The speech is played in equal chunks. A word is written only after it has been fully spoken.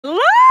Live!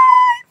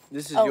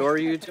 This is your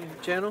YouTube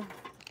channel?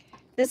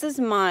 This is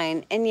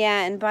mine. And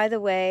yeah, and by the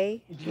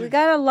way, we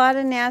got a lot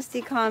of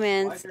nasty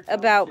comments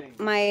about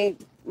my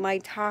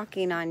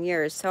talking on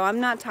yours. So I'm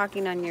not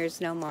talking on yours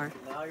no more.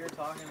 Now you're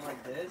talking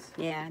like this?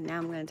 Yeah, now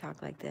I'm going to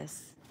talk like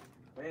this.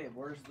 Hey,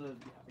 where's the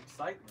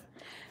excitement?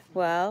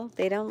 Well,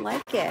 they don't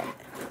like it.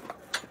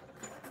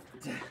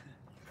 They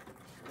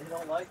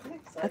don't like the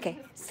excitement? Okay,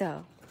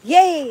 so,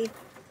 yay!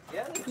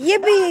 Yeah.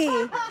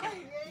 Yippee!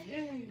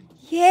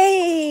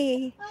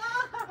 Yay!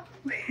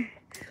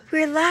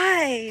 We're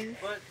live!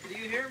 But do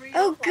you hear me?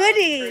 Oh,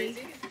 goody!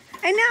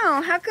 I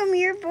know. How come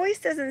your voice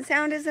doesn't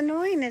sound as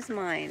annoying as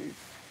mine?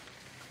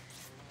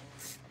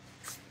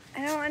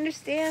 I don't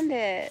understand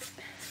it.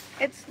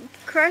 It's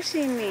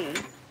crushing me.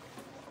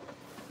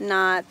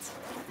 Not.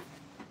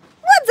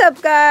 What's up,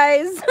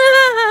 guys?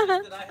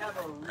 That I have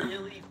a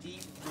really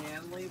deep,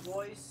 manly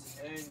voice,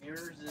 and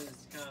yours is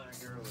kind of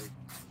girly.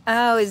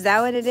 Oh, is that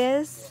what it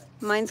is?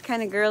 Yeah. Mine's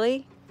kind of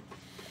girly.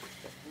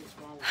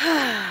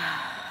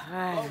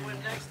 Oh, when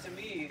next to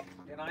me,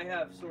 and I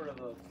have sort of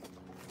a,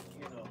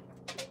 you know.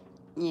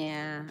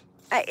 Yeah,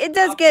 it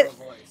does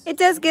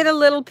get a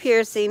little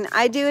piercing.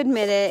 I do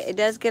admit it. It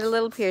does get a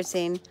little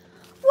piercing.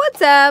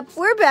 What's up?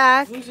 We're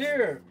back. Who's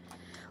here?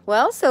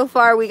 Well, so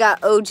far we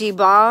got OG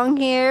Bong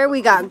here.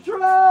 We got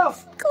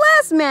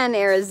Glassman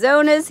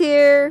Arizona's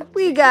here.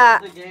 We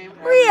got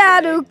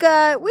Riyad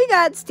Uka. We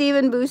got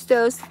Steven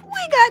Bustos.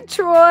 We got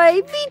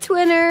Troy B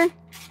Twinner.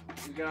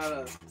 We got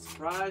a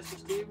surprise for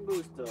Steven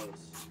Bustos.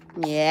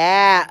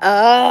 Yeah.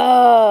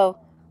 Oh.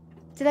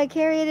 Did I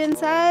carry it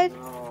inside?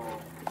 Oh,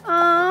 no.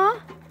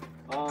 Aw.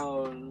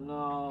 Oh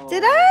no.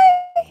 Did I?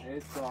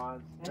 It's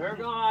gone. They're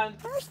gone.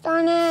 Gosh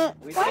darn it.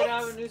 We did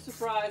have a new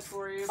surprise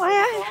for you. But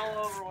it's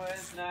all over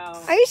with now.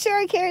 Are you sure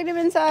I carried him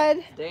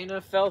inside?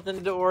 Dana felt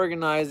into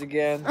organize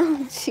again. Oh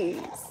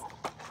jeez.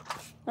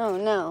 Oh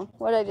no.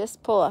 What did I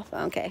just pull off?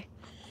 Okay.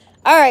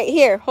 All right,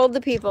 here. Hold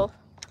the people.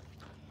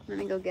 I'm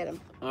gonna go get him.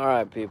 All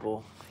right,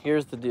 people.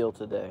 Here's the deal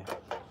today.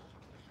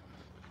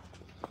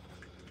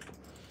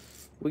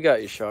 We got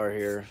Yashar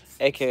here,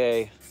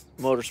 aka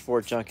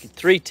Motorsport Junkie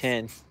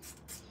 310.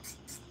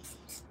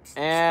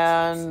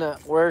 And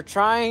we're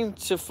trying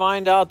to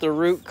find out the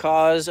root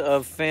cause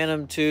of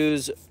Phantom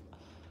 2's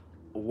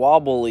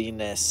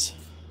wobbliness.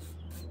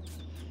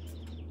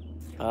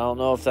 I don't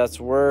know if that's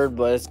a word,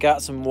 but it's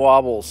got some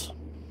wobbles.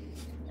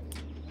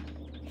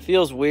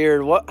 Feels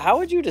weird. How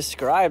would you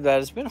describe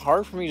that? It's been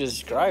hard for me to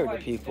describe it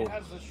to people. It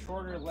has a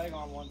shorter leg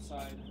on one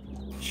side.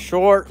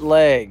 Short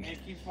leg.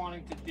 It keeps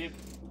wanting to dip.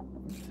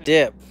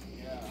 Dip.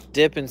 Yeah.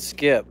 Dip and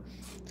skip.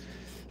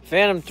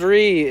 Phantom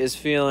 3 is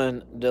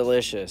feeling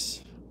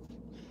delicious.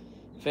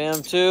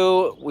 Phantom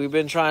 2, we've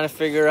been trying to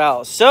figure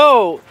out.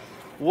 So,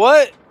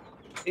 what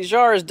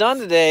Ijar has done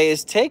today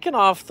is taken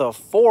off the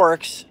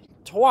forks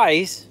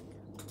twice.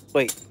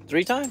 Wait,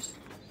 3 times?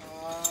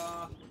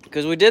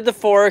 Because we did the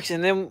forks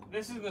and then...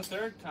 This is the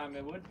third time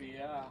it would be,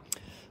 yeah.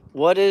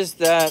 What is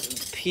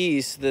that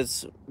piece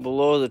that's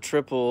below the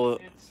triple?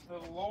 It's the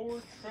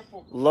lower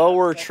triple.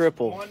 Lower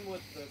triple. One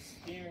with the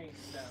steering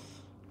stem.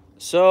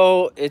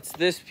 So, it's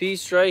this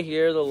piece right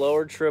here, the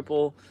lower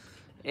triple.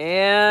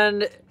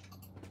 And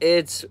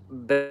it's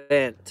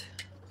bent.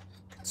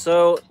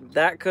 So,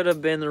 that could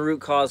have been the root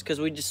cause. Because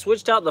we just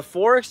switched out the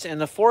forks, and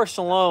the forks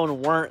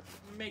alone weren't...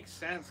 Makes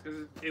sense,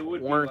 because it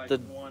would weren't be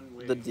like one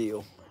way. the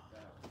deal.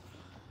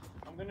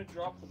 I'm going to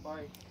drop the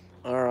bike.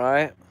 All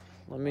right.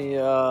 Let me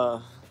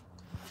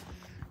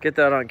get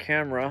that on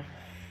camera.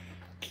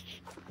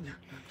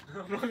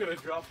 I'm not going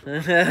to drop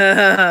it.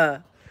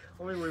 Let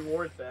me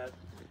reward that.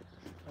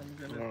 I'm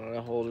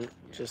gonna hold it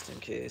just in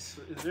case.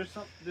 Is there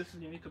some?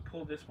 You need to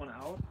pull this one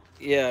out.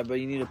 Yeah, but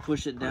you need to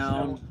push it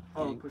down.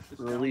 Push this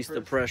release down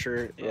the first.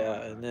 pressure.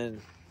 Yeah, and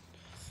then.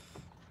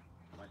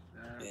 Like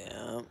that.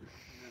 Yeah.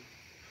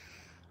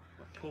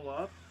 Pull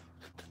up.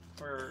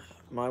 Or.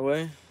 My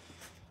way.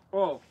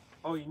 Oh,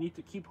 you need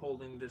to keep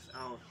holding this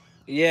out.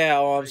 Yeah.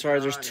 Oh, I'm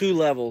sorry. There's 2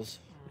 levels.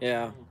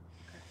 Yeah.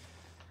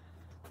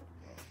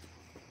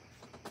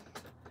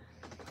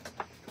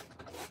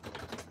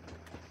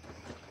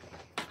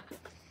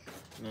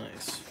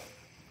 Nice.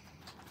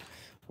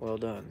 Well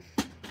done.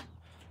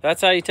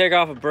 That's how you take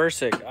off a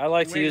Bursic. I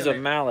like to use a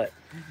mallet.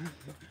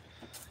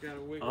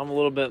 I'm a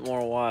little bit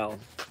more wild.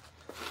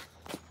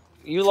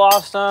 You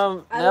lost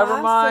them.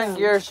 Never mind,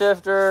 gear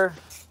shifter.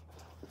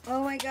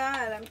 Oh my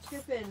god, I'm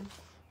tripping.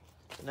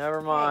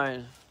 Never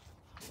mind.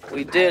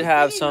 We did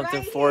have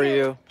something for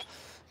you,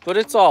 but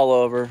it's all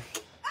over.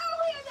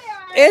 Oh, here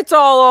they are. It's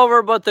all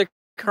over but the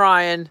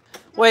crying.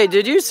 Wait,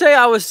 did you say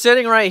I was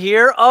sitting right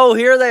here? Oh,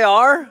 here they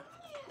are?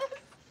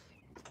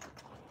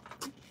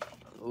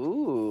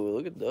 Ooh,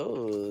 look at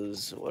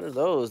those. What are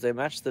those? They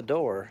match the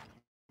door.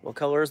 What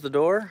color is the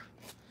door?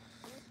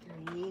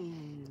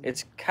 Green.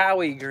 It's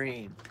cowie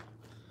green.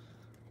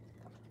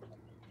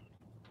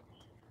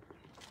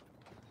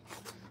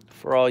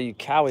 For all you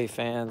cowie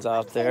fans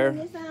out there.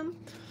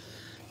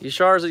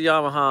 Yashar's a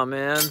Yamaha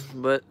man,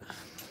 but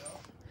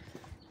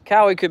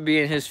cowie could be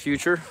in his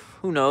future.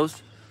 Who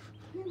knows?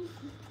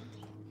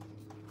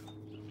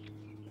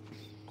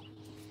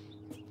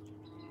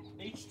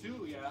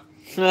 H2, yeah.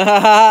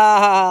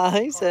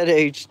 He said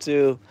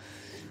H2.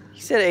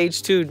 He said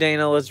H2,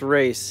 Dana, let's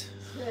race.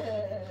 You're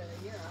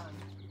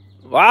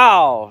on.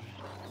 Wow.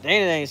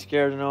 Dana ain't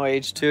scared of no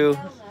H2.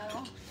 Hell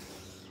no.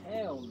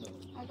 Hell no.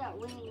 I got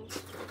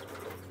wings.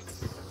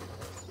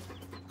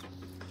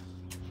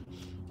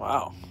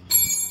 Wow.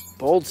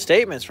 Bold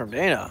statements from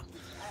Dana.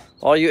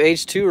 All you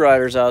H2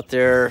 riders out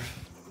there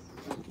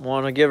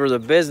want to give her the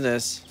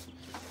business,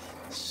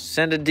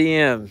 send a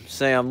DM.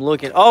 Say I'm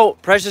looking. Oh,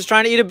 Precious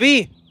trying to eat a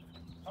bee.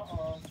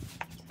 Uh-oh.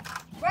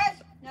 Fresh?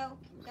 No,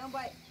 don't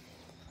bite.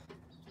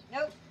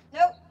 Nope,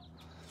 nope.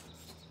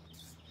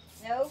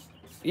 No.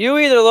 You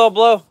either, little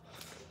blow.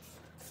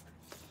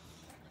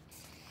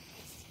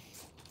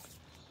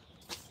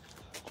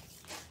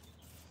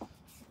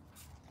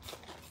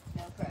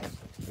 No, Fresh.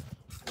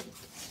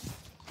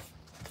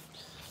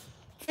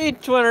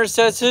 Feed Twinner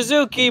says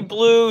Suzuki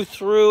blue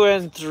through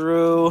and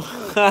through.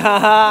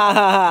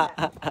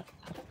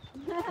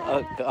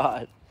 Oh,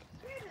 God.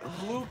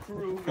 Blue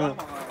crew, come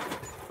on.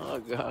 Oh,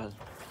 God.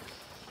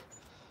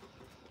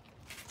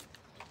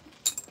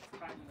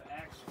 Tighten the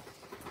axle.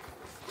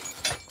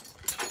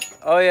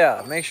 Oh,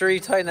 yeah. Make sure you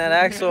tighten that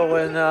axle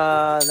when,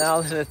 now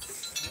that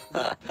it's...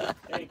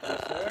 Thank you,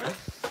 sir.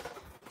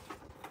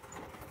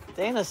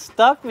 Dana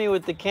stuck me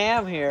with the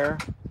cam here.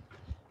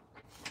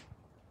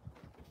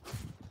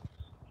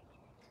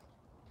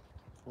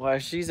 While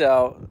she's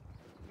out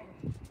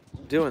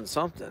doing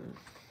something.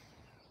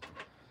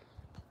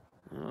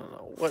 I don't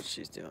know what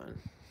she's doing.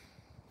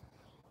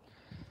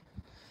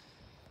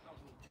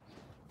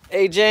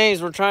 Hey,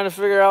 James, we're trying to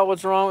figure out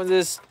what's wrong with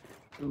this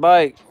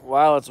bike.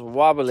 Wow, it's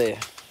wobbly.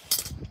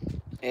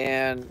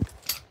 And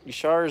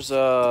Yashar's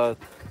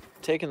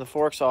taking the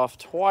forks off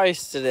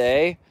twice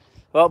today.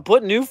 Well,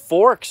 put new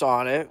forks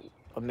on it,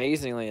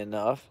 amazingly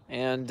enough,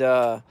 and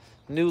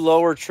new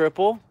lower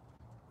triple.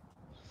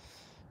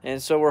 And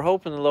so we're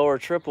hoping the lower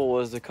triple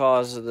was the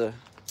cause of the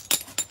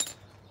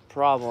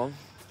problem.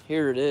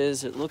 Here it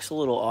is. It looks a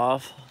little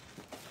off.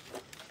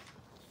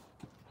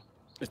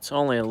 It's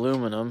only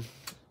aluminum,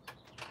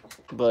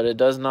 but it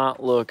does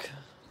not look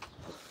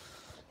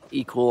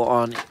equal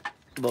on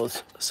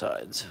both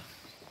sides.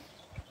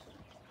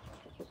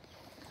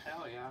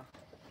 Hell yeah.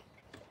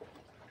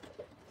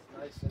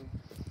 Nice and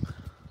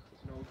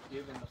no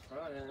give in the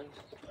front end.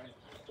 Right.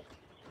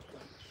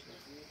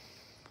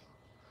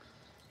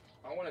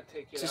 I want to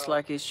take it Just out.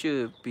 like it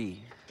should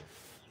be.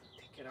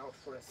 Take it out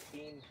for a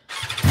spin.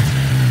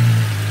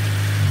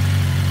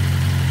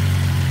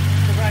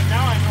 Because right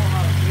now I know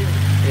how to feel.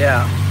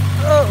 Yeah.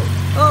 Oh,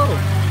 I oh. know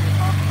what you're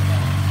talking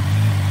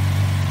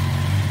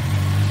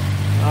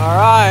about. All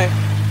right.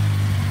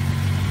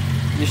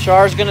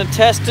 Yashar's gonna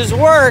test his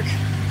work.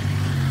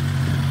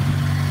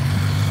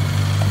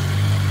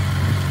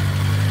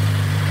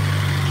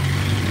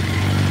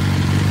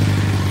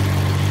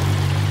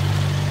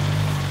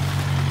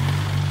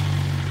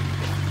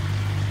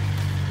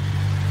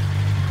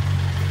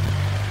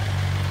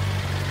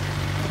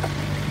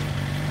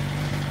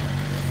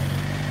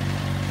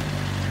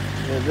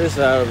 Get this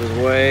out of his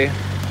way.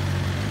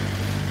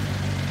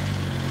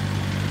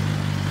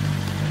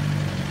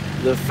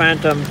 The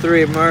Phantom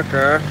 3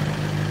 Merker.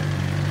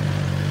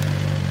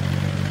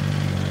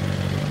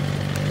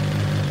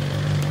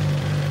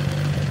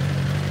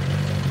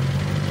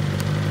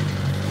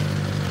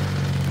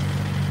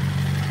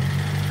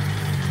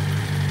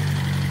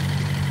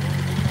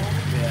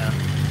 Yeah.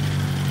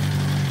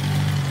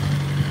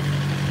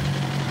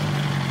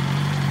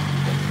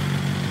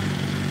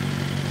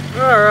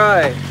 All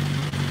right.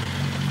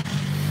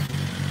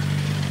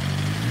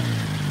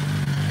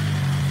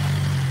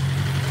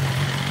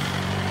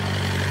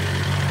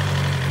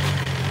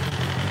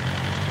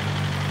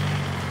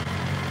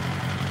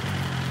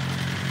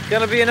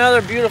 Gonna be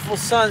another beautiful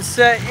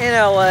sunset in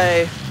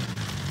LA.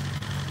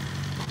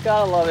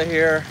 Gotta love it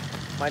here.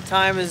 My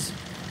time is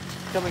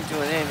coming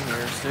to an end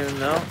here soon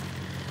though.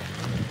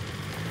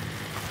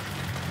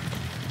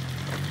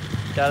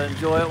 Gotta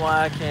enjoy it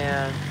while I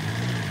can.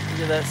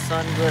 Look at that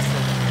sun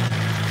glisten.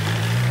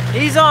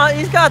 He's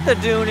got the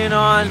duning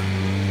on.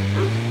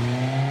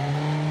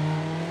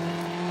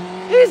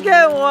 He's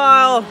getting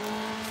wild.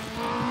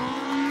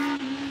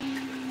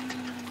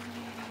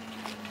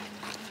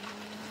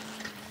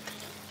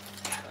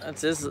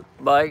 That's his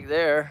bike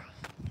there.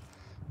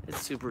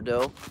 It's super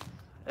dope.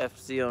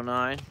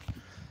 FZ09.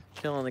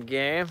 Killing the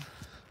game.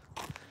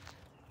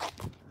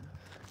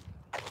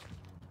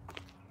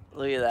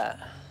 Look at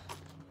that.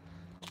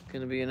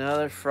 Gonna be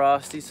another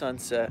frosty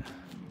sunset.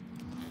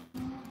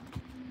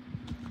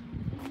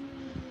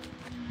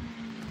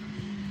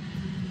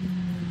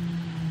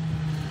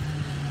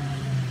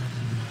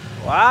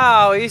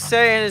 Wow, he's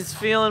saying it's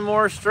feeling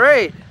more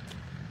straight.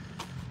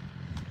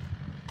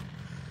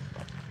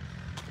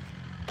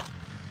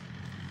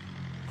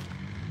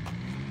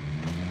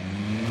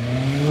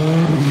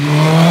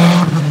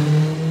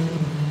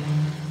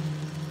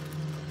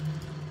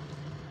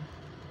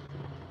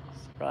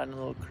 Riding a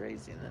little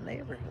crazy in the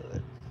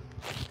neighborhood.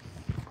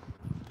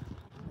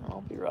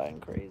 I'll be riding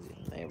crazy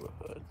in the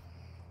neighborhood.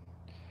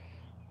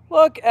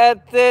 Look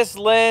at this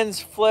lens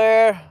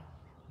flare.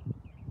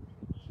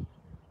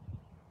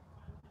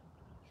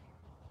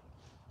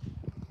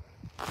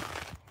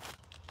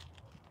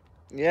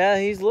 Yeah,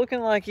 he's looking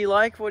like he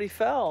liked what he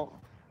felt.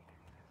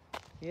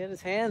 He had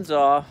his hands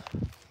off.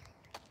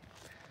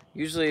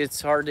 Usually it's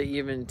hard to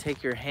even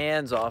take your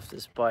hands off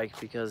this bike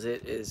because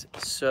it is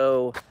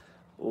so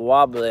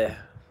wobbly.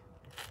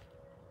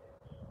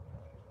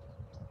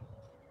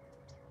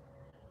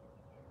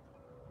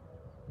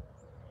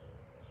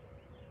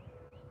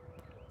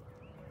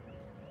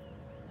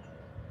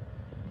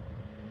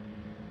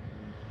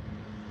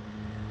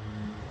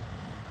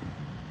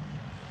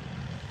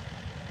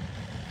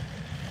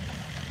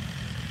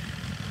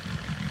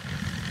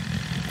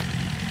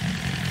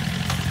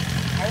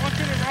 I want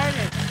you to ride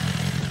it.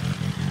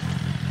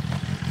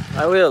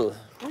 I will.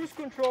 Cruise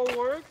control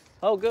works,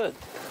 Oh, good.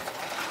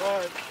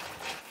 but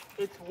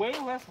it's way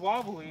less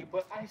wobbly,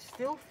 but I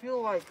still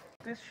feel like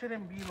this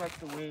shouldn't be like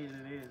the way it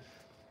is.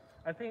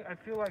 I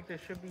feel like there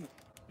should be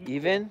equal.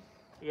 Even?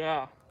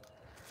 Yeah.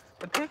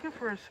 But take it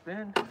for a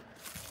spin.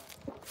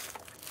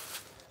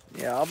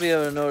 Yeah, I'll be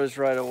able to notice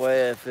right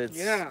away if it's...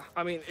 Yeah,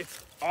 I mean,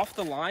 it's off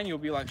the line, you'll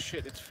be like,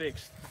 shit, it's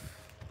fixed.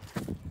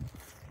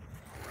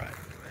 Right.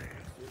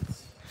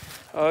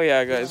 Oh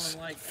yeah, guys,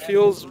 Like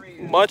feels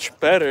F3. much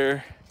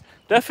better.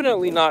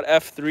 Definitely not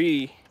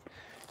F3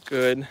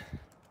 good,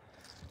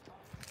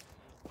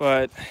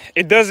 but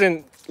it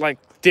doesn't like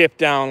dip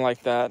down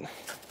like that.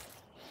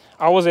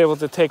 I was able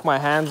to take my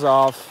hands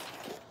off.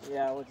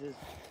 Yeah, which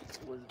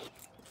was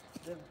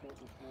difficult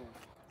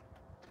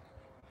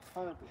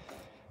before. 100%.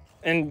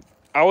 And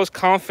I was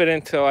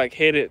confident to like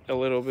hit it a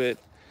little bit.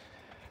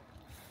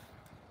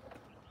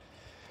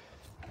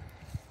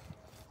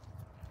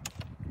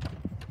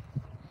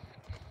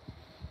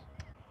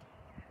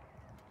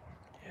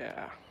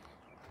 Yeah.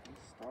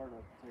 This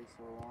startup takes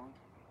so long.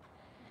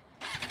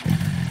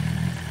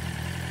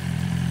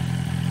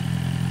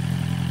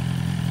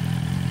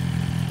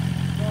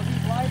 So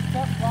these lights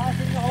kept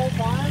flashing the whole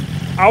time?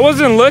 I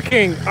wasn't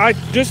looking. I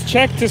just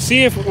checked to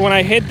see if when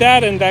I hit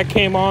that and that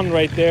came on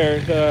right there,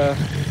 the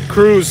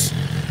cruise.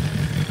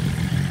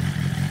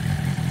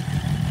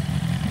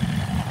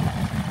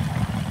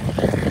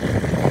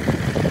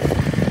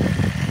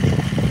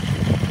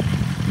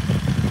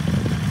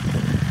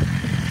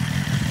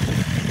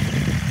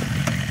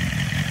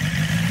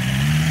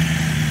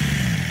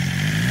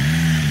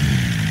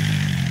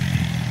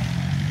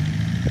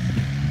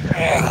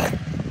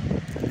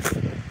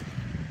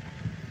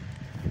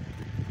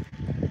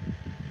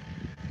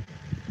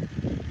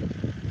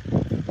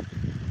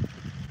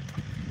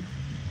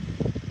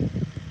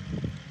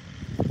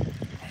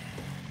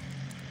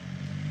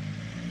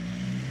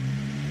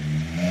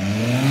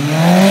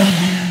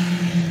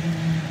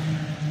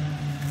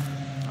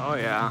 Oh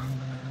yeah,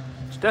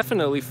 it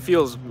definitely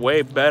feels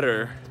way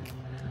better,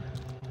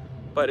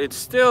 but it's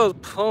still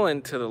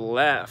pulling to the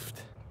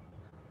left.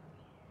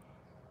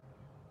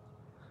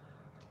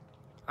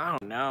 I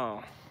don't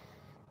know.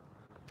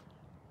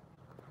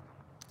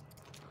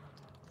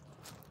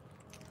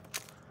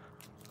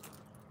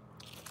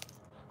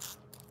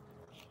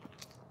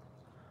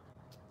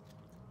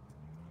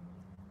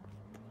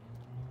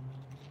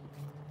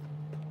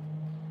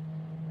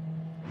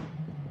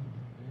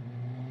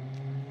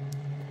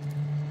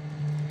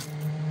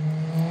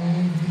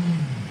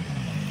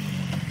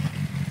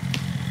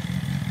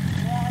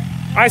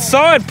 I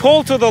saw it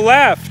pull to the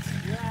left.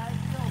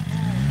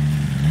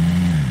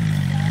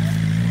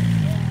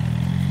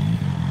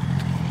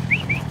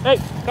 Hey,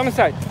 come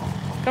inside.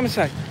 Come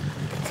inside.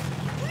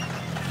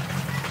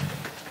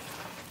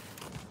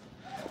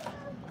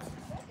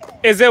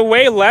 Is it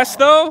way less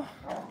though?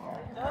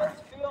 It does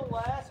feel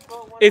less,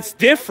 but when It's I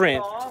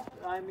different. take it off,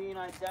 I mean,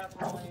 I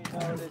definitely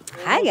noticed.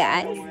 Hi,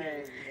 guys.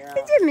 Yeah.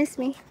 Did you miss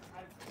me?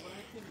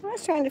 I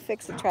was trying to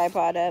fix the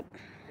tripod up.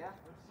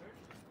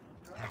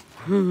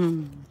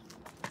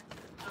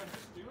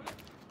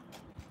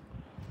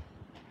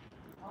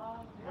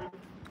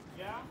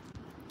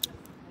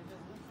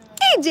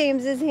 Hey,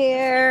 James is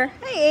here.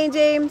 Hey,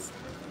 James.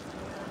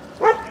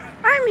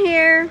 I'm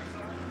here.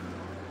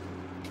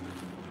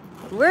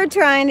 We're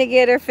trying to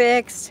get her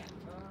fixed.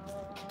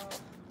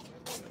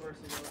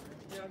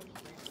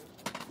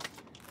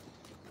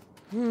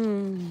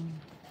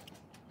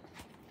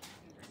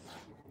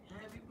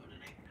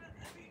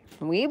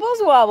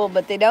 Weebles wobble,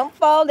 but they don't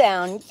fall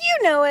down.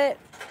 You know it.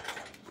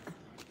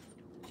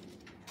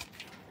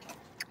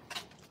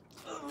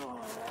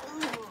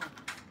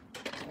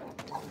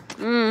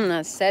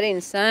 That setting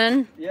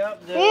sun.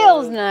 Yep,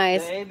 Feels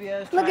nice. the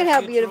ABS Look at how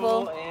traction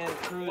beautiful. control and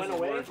cruise Went is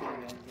away? working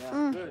again.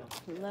 Yeah. Good.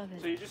 Love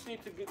So it. you just need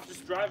to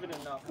just drive it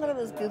enough. Look at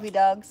those goofy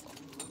dogs.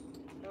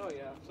 Oh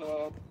yeah.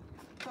 So what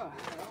the hell?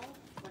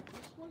 Like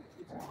this one,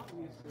 it's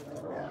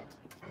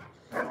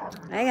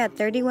obviously. I got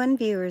 31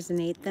 viewers and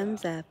 8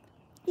 thumbs up.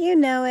 You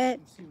know it.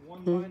 See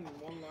one line and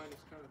one line is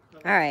kind of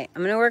cut. All right,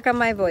 I'm going to work on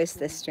my voice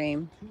this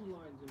stream. Two lines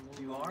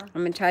in one. You are?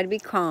 I'm going to try to be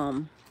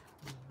calm.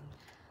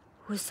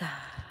 Who's that?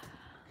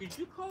 Could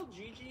you call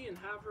Gigi and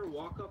have her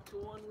walk up to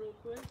one real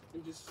quick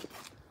and just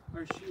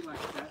Or is she like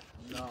that?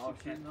 No,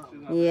 she's not.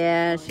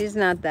 Yeah, she's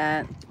not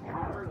that.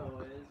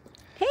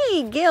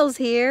 Hey, Gil's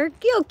here.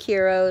 Gil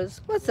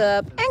Kuros. What's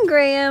up? And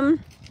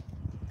Graham.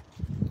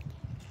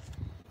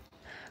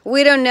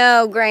 We don't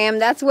know, Graham.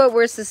 That's what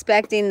we're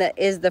suspecting, that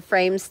is the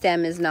frame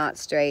stem is not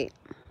straight.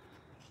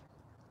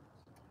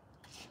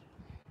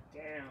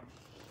 Damn.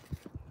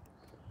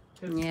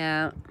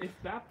 Yeah. If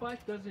that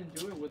bike doesn't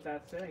do it with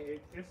that setting,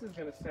 this is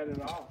gonna set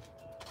it off.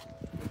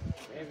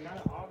 It's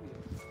not obvious.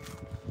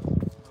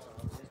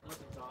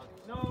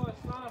 No,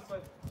 it's not.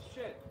 But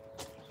shit.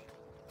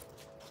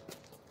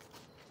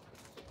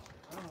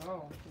 I don't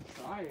know. You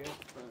can try it,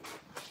 but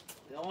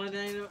The only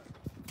thing that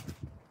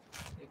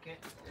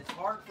it's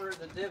hard for it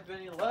to dip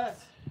any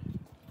less.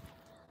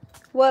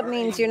 What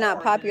means you're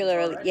not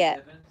popular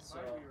yet? so.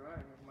 Might be right.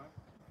 My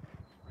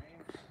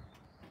frame's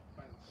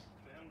by the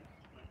stem.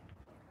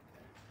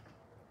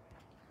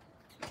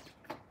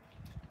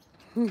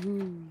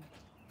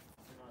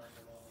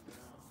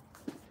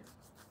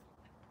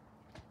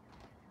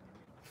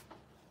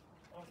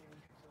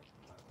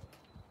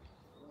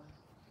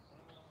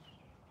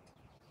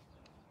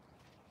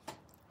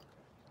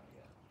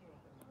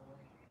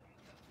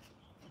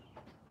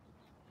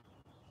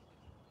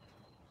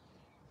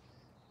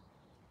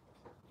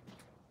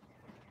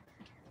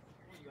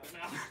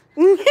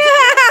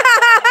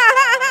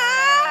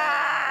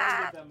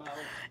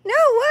 No,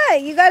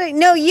 what? You gotta,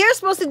 no, you're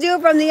supposed to do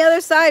it from the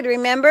other side,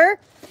 remember?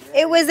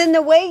 It was in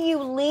the way you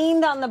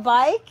leaned on the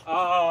bike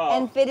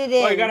and fit it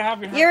in. Oh, you gotta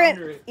have your hand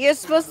under it. You're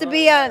supposed to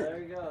be on,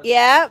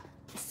 yeah,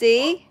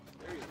 see?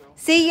 There you go.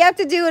 See, you have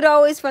to do it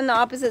always from the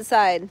opposite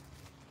side.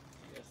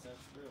 Yes, that's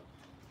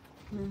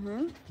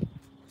true.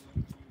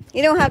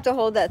 You don't have to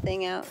hold that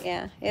thing out,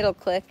 yeah, it'll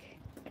click.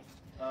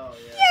 Oh,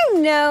 yeah.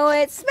 You know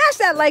it. Smash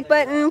that like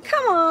button,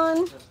 come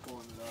on. Just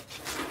pulling it up.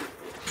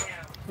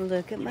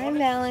 Look at my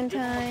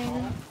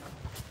Valentine.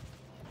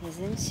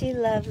 Isn't she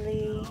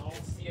lovely?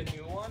 See a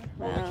new one?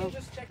 Wow.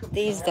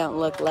 These don't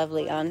look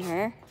lovely on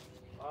her.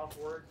 Off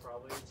work,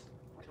 probably. It's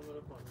coming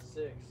up on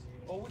 6.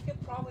 Well, we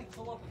could probably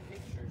pull up the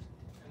pictures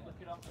and look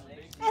it up on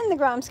Facebook. And the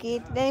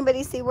Gromski. Did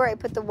anybody see where I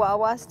put the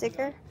Wawa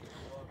sticker?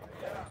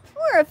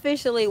 We're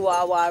officially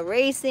Wawa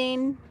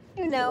Racing.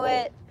 You know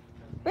it.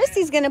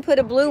 Risty's gonna put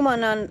a blue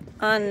one on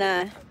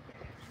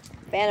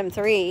Phantom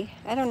 3.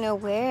 I don't know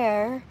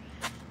where.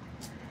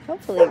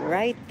 Hopefully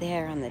right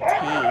there on the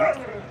tank.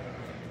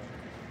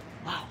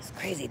 Wow, it's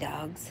crazy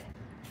dogs.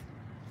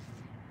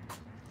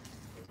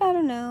 I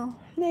don't know.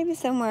 Maybe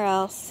somewhere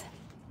else.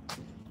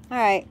 All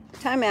right,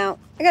 time out.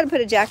 I gotta put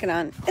a jacket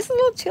on. It's a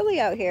little chilly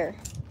out here.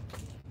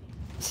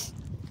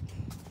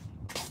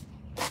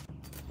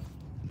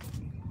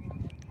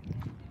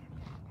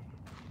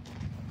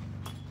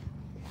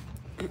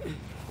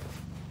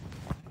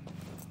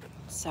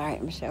 Sorry,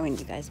 I'm showing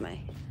you guys my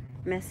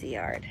messy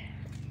yard.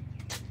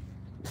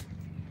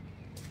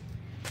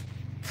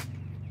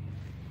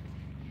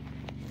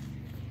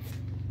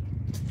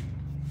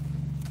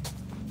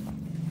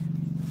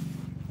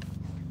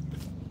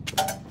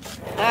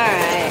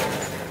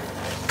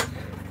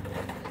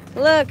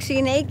 Look,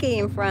 she naked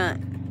in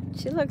front.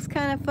 She looks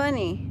kind of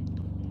funny.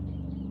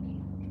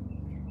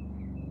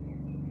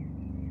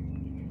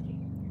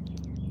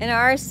 An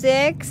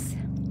R6.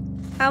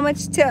 How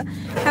much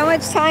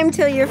time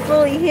till you're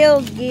fully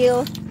healed,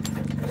 Gil?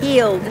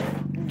 Healed,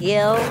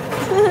 Gil.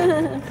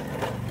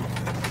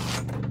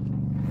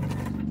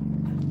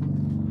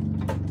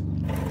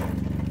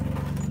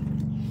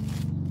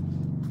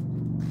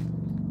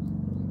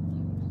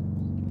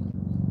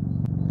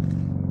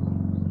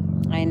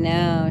 I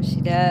know, she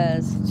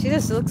does. She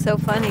just looks so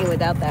funny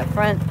without that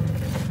front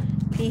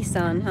piece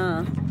on,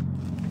 huh?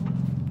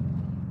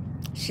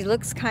 She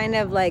looks kind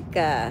of like,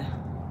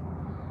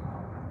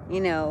 you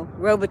know,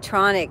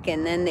 Robotronic,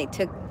 and then they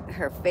took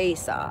her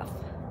face off.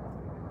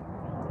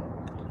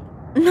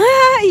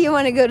 You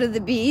want to go to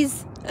the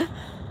bees?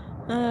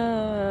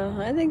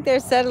 I think they're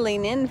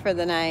settling in for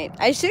the night.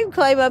 I should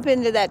climb up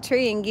into that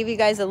tree and give you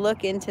guys a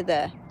look into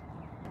the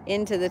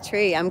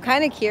tree. I'm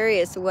kind of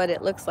curious what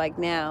it looks like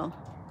now.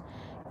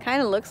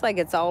 Kind of looks like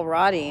it's all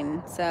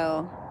rotting,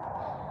 so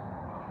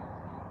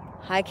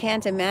I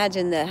can't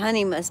imagine the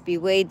honey must be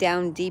way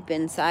down deep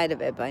inside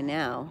of it by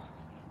now.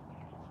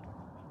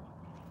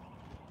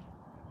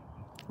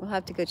 We'll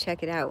have to go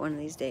check it out one of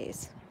these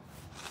days.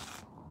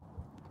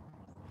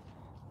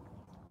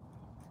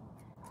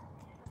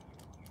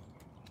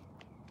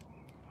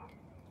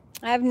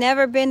 I've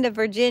never been to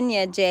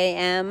Virginia,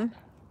 JM,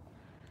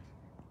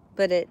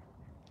 but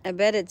I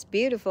bet it's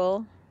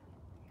beautiful.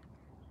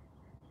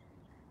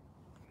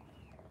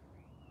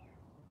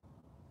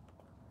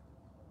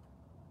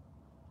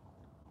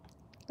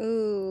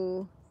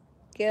 Ooh,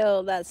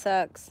 Gil, that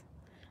sucks.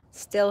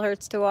 Still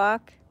hurts to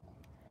walk?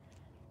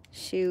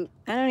 Shoot,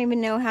 I don't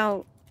even know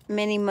how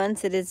many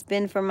months it has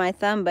been for my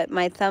thumb, but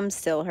my thumb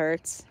still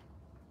hurts.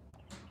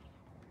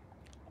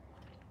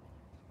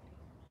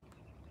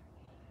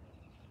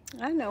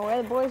 I don't know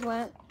where the boys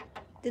went.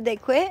 Did they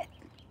quit?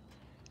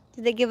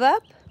 Did they give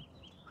up?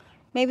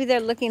 Maybe they're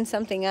looking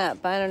something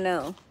up. I don't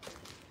know.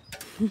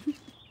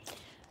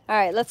 All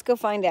right, let's go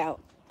find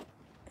out.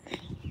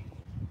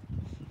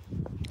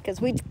 Because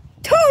we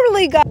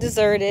totally got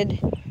deserted.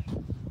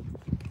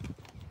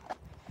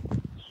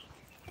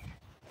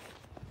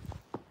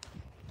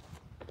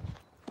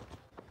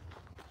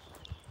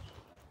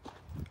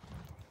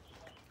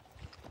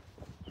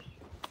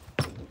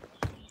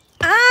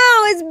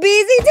 Oh, it's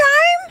busy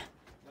time?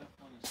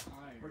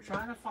 We're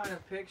trying to find a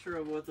picture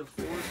of what the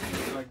forks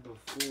looked like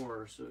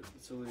before, so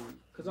we.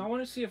 Because I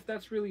want to see if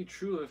that's really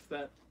true. If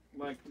that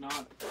like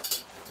not,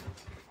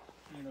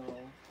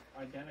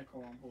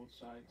 identical on both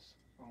sides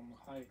on the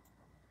height.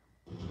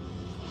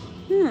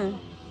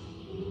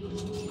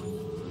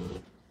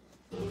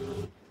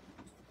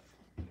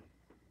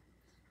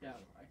 Yeah,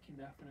 I can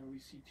definitely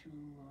see two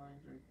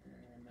lines right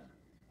there, and a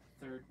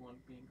third one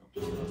being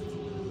obstructed.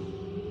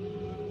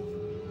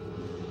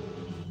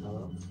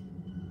 Hello?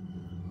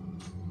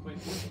 Wait,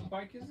 which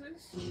bike is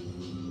this?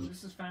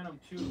 This is Phantom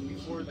 2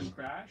 before the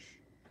crash.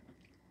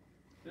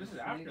 This is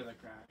after the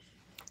crash.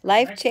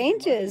 Life Mexican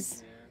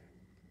changes. bike,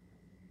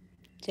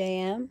 JM.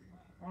 yeah.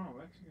 Oh,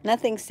 Mexican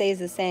Nothing bike. stays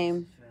the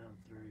same. Phantom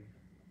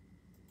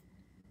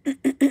 3. Yeah.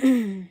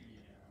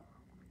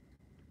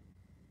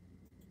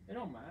 It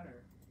don't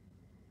matter.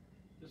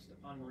 Just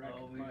unwrecked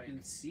Well, we bike.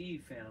 can see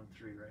Phantom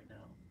 3 right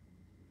now.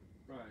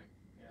 Right.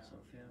 Yeah. So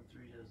Phantom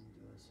 3 doesn't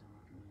do us any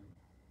good.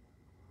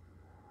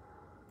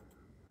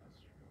 That's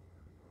true.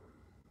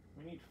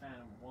 We need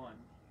Phantom 1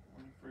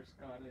 when we first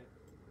got it.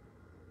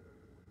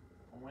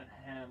 I went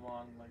ham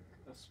on like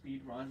a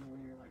speed run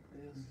when you're like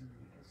this. You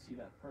can see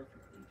that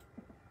perfectly.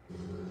 This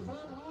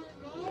one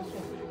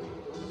maybe.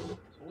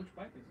 So which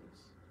bike is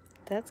this?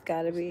 That's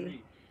gotta This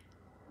be.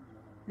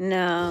 3.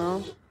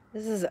 No.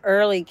 This is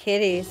early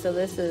kitty, so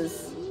this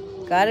is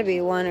gotta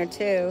be 1 or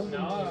 2. No,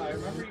 I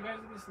remember you guys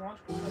did this launch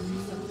control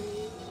recently.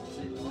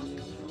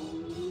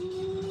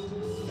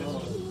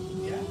 Oh,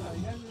 yeah, you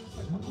guys did this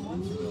like a couple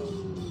months ago.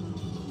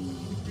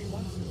 Maybe 3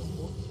 months ago.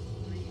 4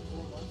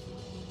 months ago.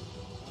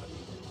 How do you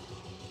think?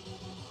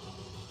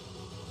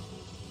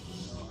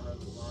 Oh, our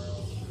Mario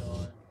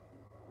showing.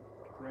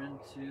 Friend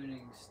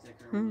tuning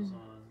sticker was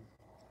on.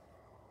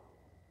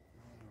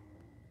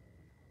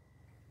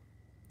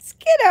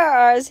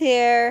 Skiddar's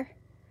here.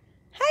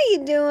 How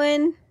you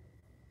doing?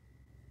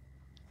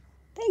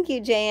 Thank you,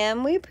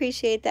 JM. We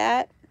appreciate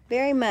that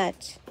very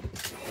much.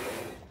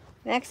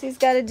 Maxie's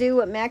got to do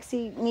what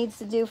Maxie needs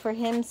to do for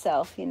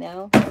himself, you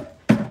know.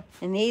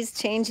 And he's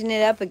changing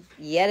it up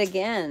yet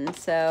again,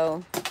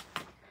 so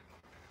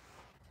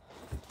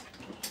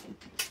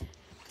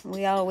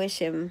we all wish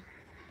him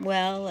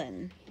well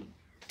and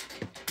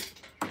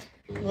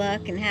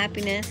luck and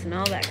happiness and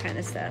all that kind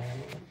of stuff.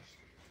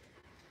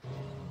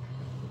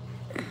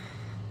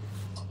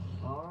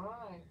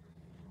 Alright.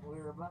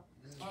 We're about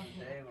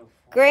Sunday before.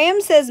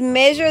 Graham says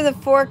measure the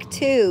fork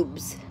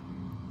tubes.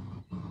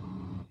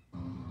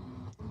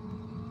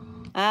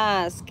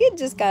 Ah, Skid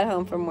just got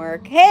home from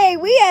work. Hey,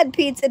 we had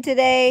pizza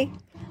today.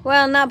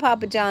 Well, not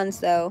Papa John's,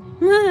 though.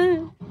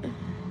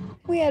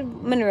 We had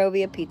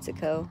Monrovia Pizza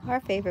Co., our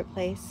favorite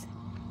place.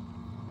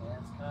 Yeah,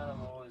 it's kind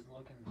of always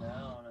looking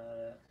down at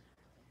it.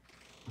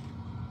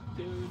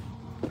 Dude,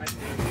 I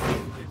think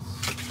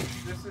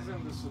this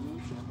isn't the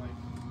solution. Like,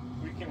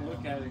 we can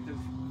look at it, because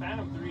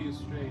Phantom 3 is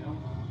straight.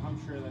 I'm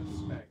sure that's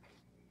spec.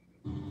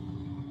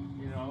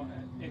 You know,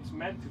 it's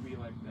meant to be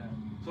like that.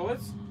 So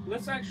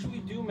let's actually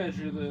do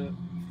measure the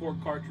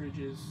fork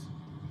cartridges.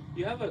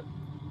 You have a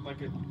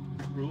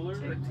ruler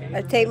or a tape?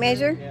 A tape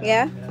measure?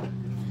 Yeah.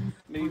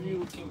 Maybe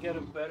we can get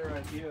a better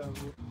idea of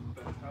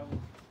how.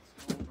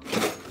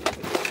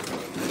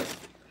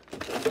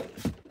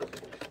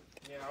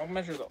 Yeah, I'll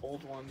measure the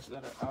old ones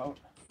that are out.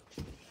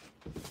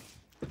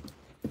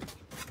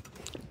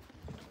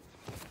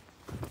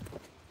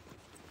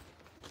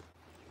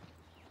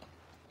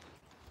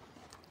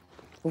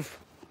 Oof.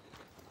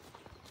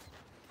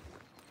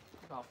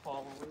 Got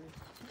followers.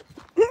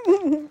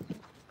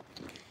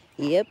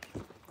 Yep.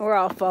 We're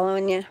all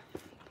following you.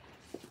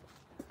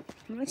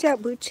 Watch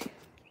out, Booch.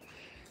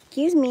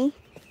 Excuse me.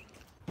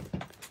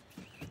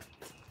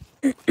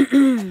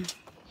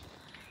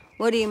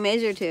 What do you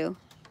measure to?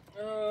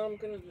 I'm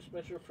gonna just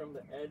measure from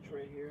the edge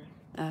right here.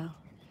 Oh.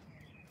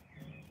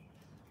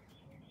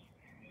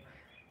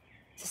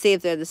 To see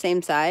if they're the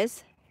same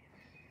size?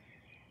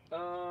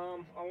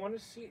 I want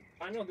to see.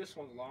 I know this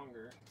one's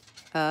longer.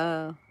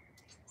 Oh.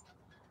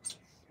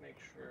 Make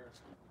sure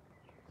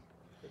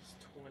it's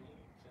 20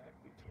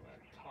 exactly to that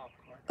top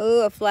part.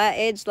 Oh, a flat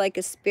edge like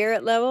a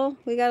spirit level?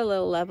 We got a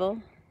little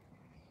level.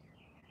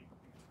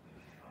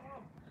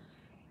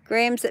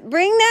 Graham said,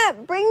 bring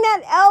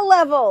that L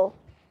level.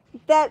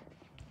 That,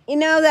 you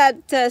know,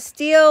 that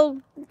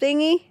steel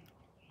thingy?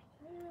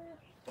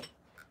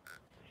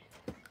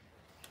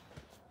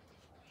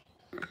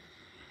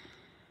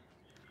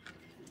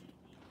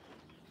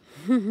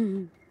 Yeah.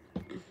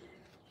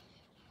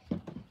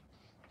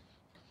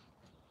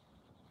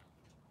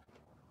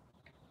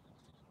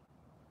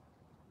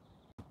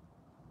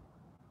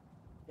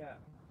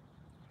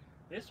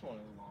 This one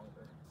is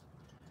longer.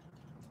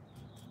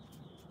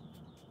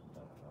 I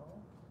don't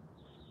know.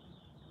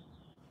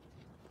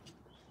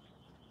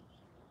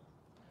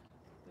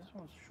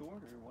 one's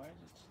shorter. Why is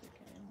it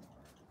sticking in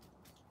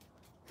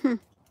more?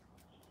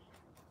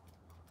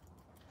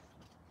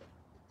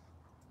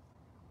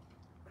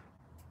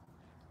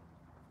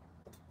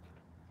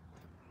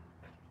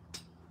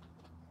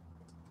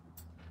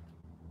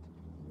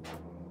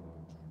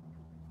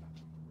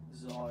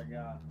 This is all I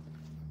got.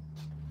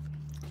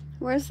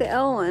 Where's the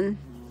L one?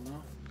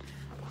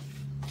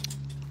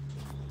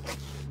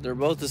 They're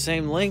both the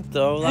same length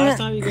though. Last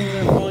time you gave me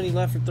that phone, you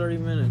left for 30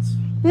 minutes.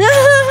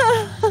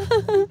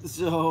 No.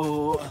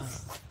 So.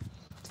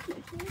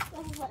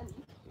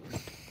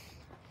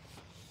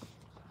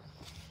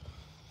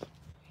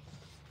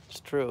 It's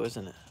true,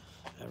 isn't it,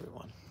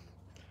 everyone?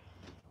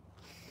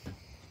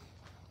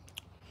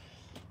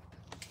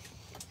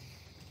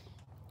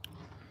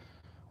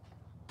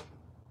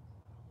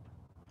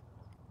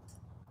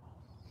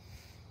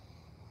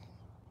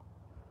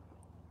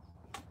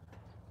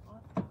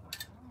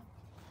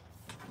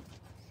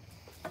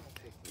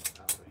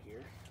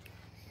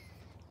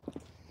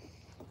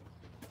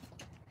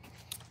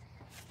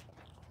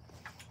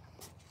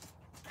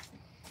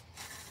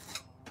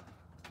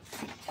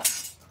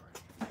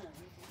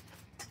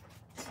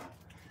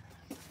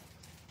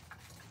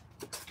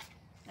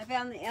 I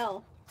found the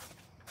L.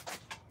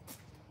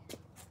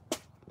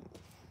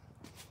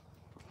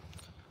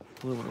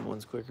 Aluminum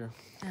one's quicker.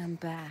 I'm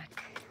back.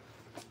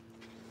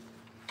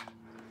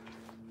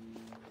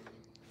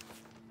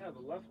 Yeah,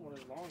 the left one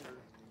is longer.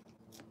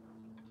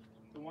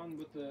 The one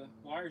with the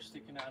wire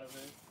sticking out of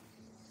it,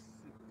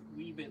 a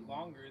wee bit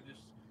longer.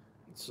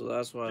 So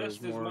that's why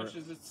Just there's as more. much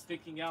as it's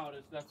sticking out,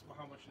 that's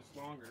how much it's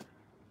longer.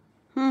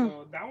 Hmm.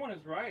 So that one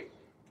is right.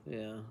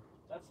 Yeah.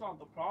 That's not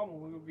the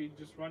problem. We would be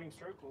just running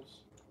circles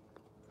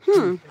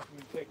Hmm. if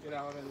we take it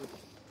out, and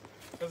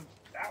because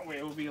that way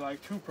it would be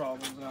like two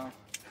problems now.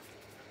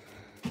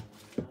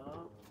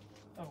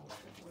 Oh,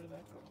 where did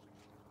that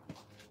go?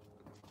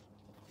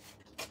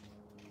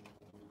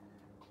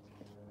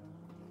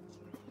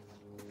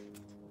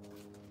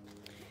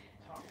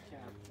 Top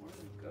cap, where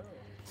did it go?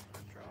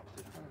 I dropped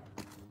it,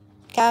 huh?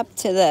 Cap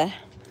to the.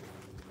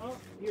 Oh,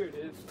 here it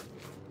is.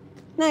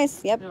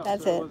 Nice. Yep, Yeah,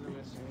 that's so it. wasn't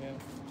missing, yeah.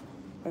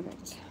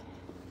 Perfect.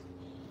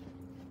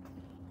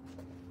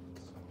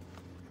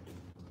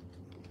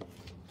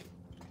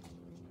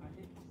 I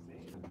didn't see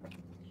it.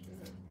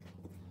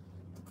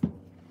 Shit.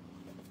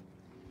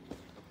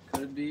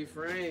 Could be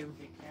frame.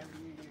 It can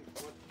be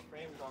what the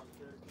frame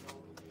doctor can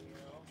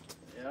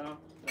only, Yeah.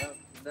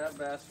 That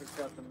bastard's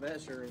got the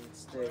measuring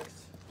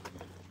sticks.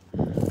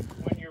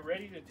 When you're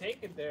ready to take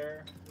it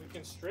there, we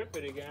can strip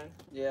it again,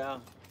 Yeah.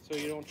 so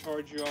you don't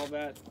charge you all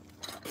that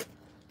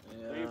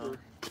Yeah. labor.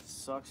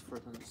 Sucks for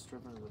them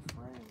stripping the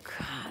frame.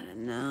 God,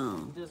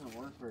 no. It doesn't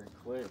work very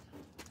quick.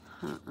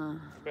 Uh-uh. You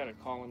better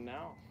call him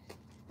now.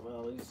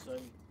 Well, he's I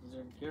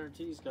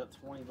guarantee he's got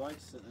 20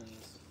 bikes sitting in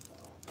his.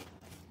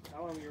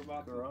 Tell him you're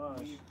about Garage.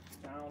 to leave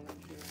town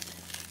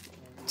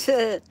and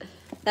shit.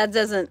 That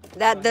doesn't.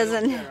 Not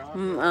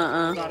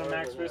a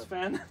Max Risk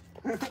fan.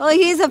 Well,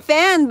 he's a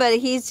fan, but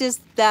he's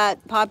just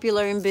that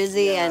popular and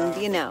busy, Yeah,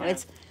 and you know, yeah.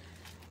 it's.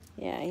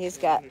 Yeah, he's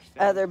got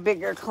other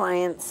bigger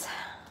clients.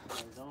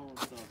 His own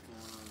stuff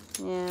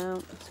going Yeah. on.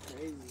 It's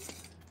crazy.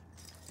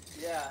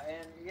 Yeah,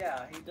 and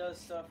yeah, he does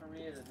stuff for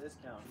me at a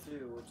discount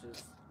too, which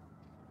is.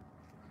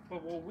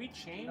 But what we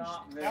changed,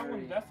 Not that one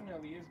very-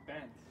 definitely is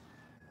bent.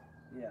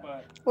 Yeah.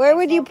 But Where that's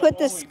would you not put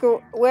the only square?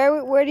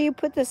 thing. Where do you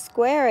put the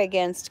square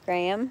against,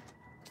 Graham?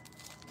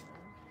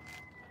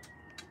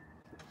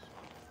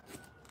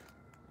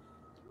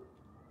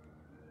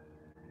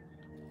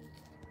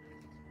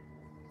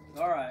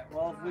 All right.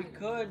 Well, if we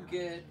could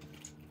get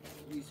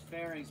these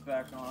fairings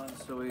back on,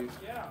 so we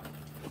Yeah.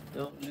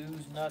 don't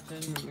lose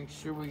nothing. Make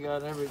sure we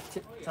got every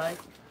tip tight.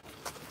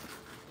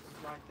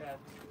 Like that.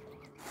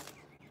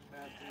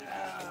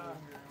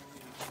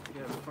 We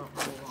got a front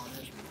roll on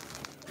this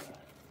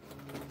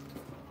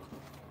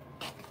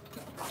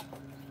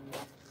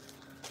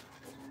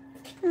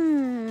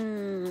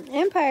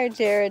Empire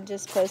Jared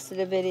just posted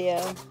a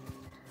video.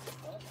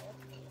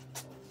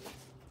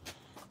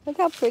 Look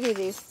how pretty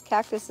these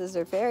cactuses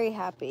are. Very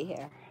happy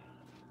here.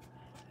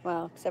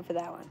 Well, except for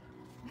that one.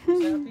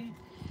 one. Happy?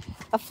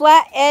 A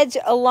flat edge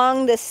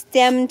along the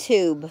stem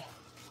tube.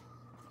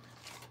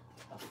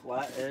 A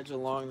flat edge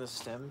along the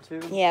stem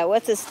tube. Yeah,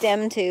 what's a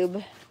stem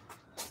tube?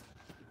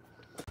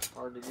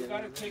 Hard to You get.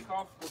 gotta in. take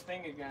off the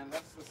thing again.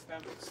 That's the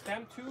stem.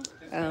 Stem tube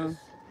is Oh. this.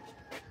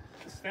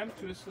 The stem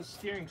tube is the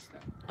steering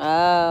stem.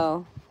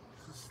 Oh.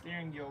 It's the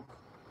steering yoke.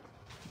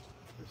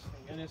 This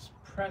thing. And it's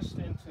pressed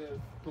into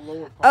the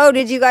lower part. Oh,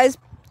 did you guys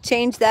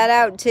change that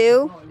out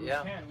too? No, we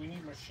Yeah. can. We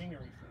need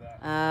machinery for that.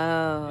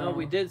 Oh. No,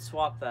 we did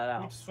swap that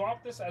We out.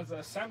 swapped this as an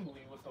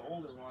assembly with the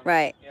older one.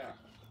 Right. Yeah.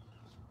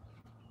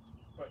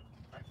 But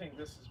I think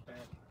this is bent.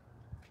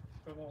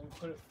 But when we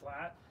put it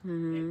flat,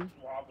 Mhm. it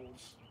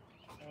wobbles.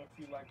 I don't know if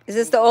you like. Is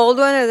this the old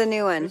one or the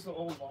new one? This is the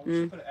old one. We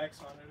should put an X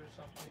on it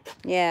or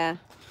something. Yeah.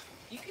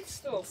 You can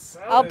still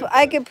sell it.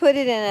 I could put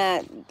it in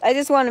a. I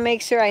just want to make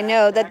sure I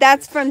know that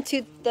that's from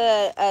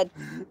the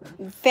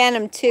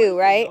Phantom 2,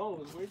 right?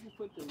 Nose. Where'd you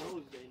put the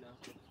nose, Dana?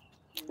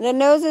 The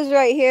nose is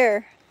right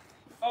here.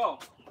 Oh,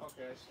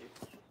 okay, I see.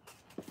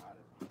 Got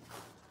it.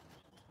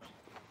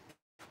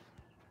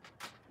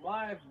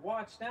 Live,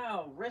 watch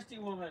now.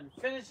 Wristy woman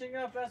finishing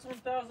up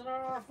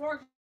S1000RR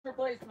Forks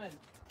replacement.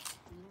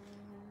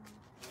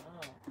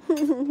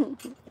 Oh.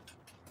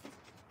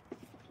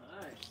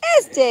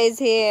 Nice. SJ's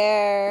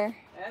here.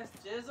 S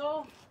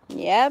Jizzle?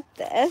 Yep,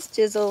 the S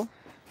Jizzle.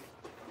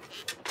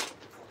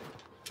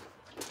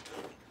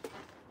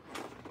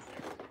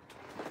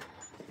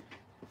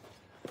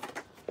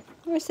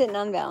 We're sitting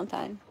on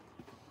Valentine.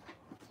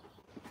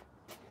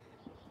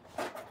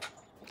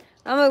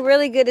 I'm a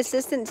really good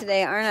assistant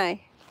today, aren't I?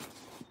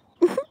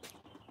 No, it's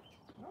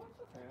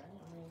okay.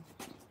 I mean,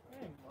 it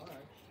ain't much.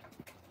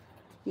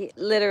 You,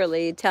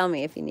 literally, tell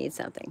me if you need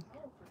something.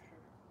 Oh,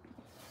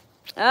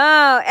 for sure.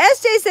 Oh,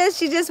 SJ says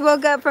she just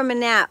woke up from a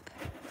nap.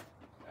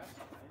 That's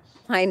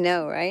nice. I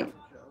know, right?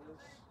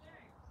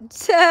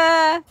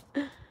 Jealous.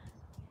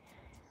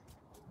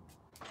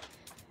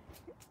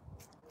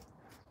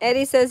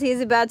 Eddie says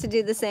he's about to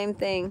do the same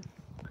thing.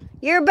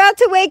 You're about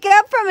to wake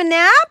up from a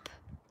nap?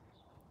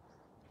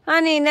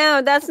 Honey,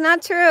 no, that's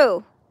not true.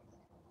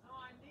 No,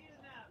 I need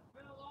a nap. It's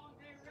been a long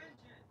day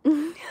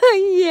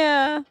wrenching.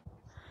 Yeah.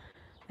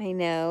 I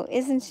know,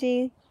 isn't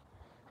she?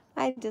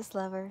 I just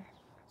love her.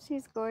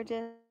 She's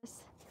gorgeous.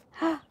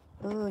 Ooh,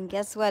 and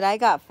guess what I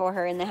got for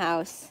her in the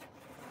house?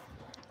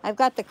 I've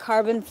got the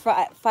carbon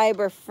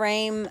fiber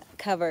frame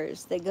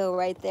covers that go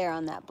right there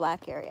on that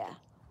black area.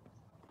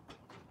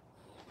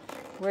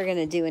 We're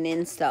gonna do an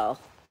install.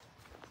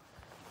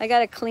 I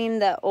gotta clean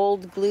the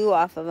old glue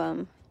off of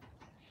them,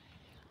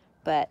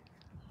 but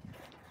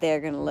they're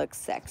gonna look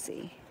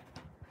sexy.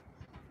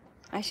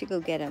 I should go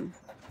get them.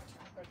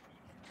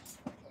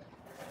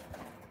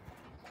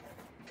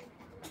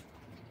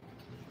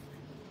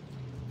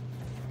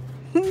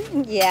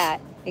 Yeah,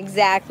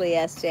 exactly,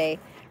 SJ.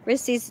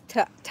 Risty's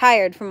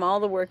tired from all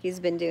the work he's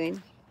been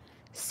doing.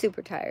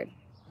 Super tired.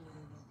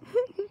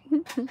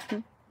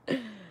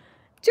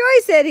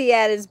 Joy said he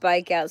had his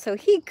bike out, so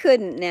he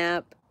couldn't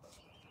nap.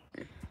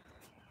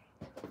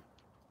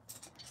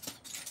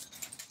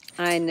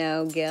 I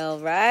know, Gil,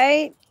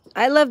 right?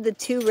 I love the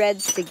two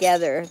reds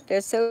together. They're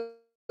so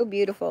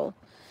beautiful.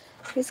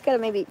 We just gotta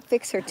maybe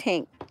fix her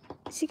tank.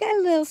 She got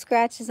little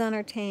scratches on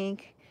her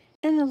tank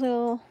and a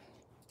little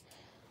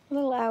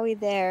owie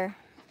there.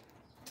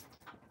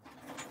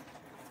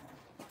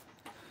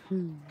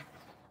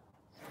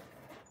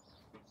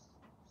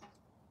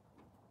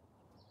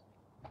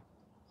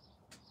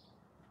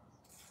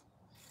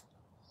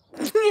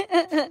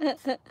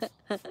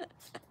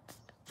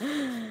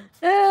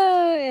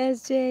 Oh,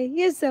 SJ,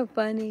 you're so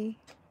funny.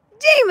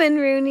 Jamin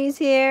Rooney's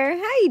here.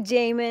 Hi,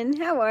 Jamin.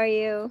 How are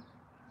you?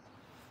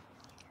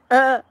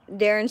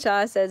 Darren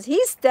Shaw says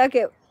he's stuck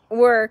at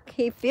work.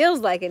 He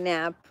feels like a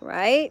nap,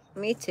 right?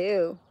 Me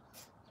too.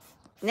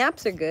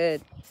 Naps are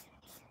good.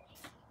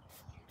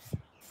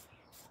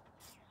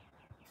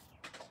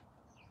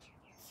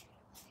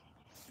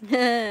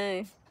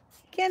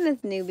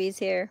 Kenneth Newbie's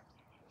here.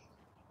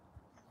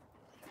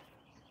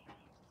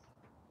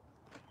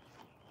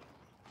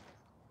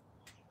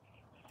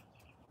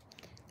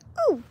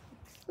 Oh,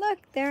 look,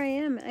 there I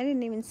am. I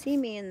didn't even see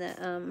me in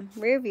the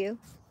rear view.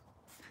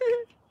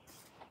 I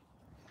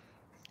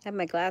have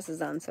my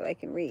glasses on so I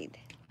can read.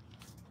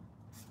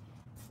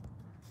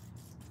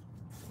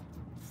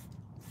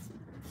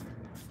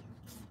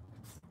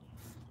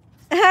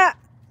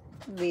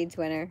 Leads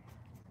winner.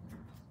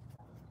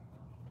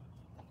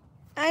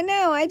 I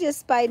know, I just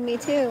spied me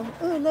too.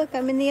 Ooh, look,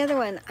 I'm in the other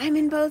one. I'm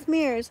in both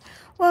mirrors.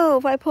 Whoa,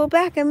 if I pull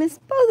back, I miss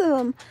both of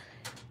them.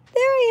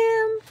 There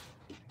I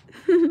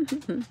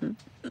am.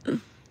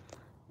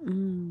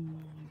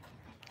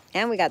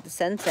 And we got the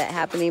sunset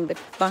happening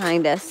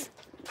behind us.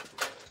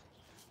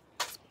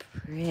 It's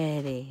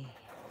pretty.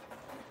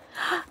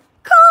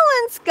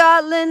 Colin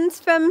Scotland's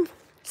from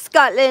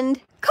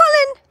Scotland.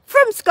 Colin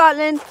from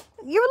Scotland.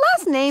 Your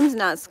last name's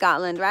not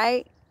Scotland,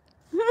 right?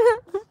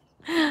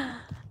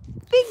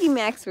 Biggie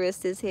Max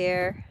Wrist is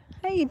here.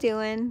 How you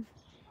doing?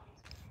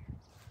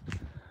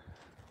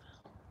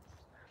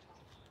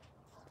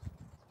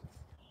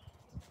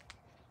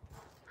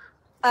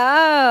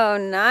 Oh,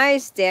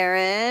 nice,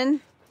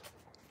 Darren.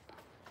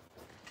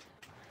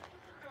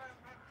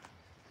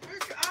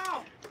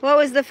 What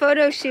was the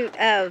photo shoot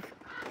of?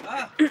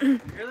 You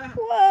hear that?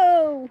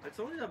 Whoa. It's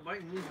only that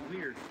bike moves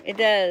weird. It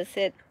does.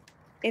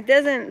 It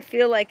doesn't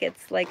feel like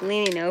it's like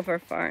leaning over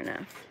far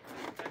enough.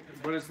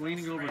 But it's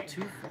leaning over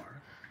too far.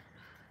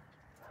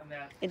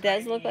 It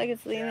does look like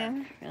it's leaning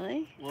over?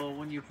 Really? Well,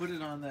 when you put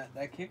it on that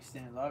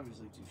kickstand, it's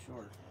obviously too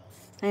short.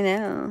 I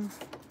know.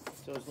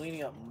 So it's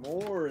leaning up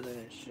more than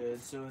it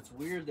should. So it's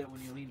weird that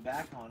when you lean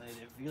back on it,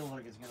 it feels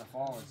like it's going to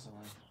fall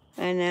instantly.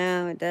 I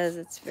know, it does.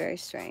 It's very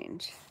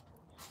strange.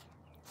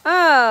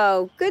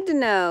 Oh, good to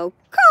know.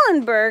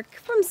 Colin Burke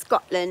from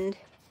Scotland.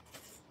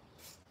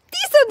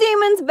 Diesel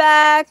Demon's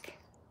back.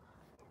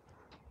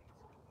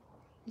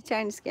 You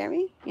trying to scare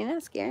me? You're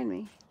not scaring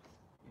me.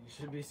 You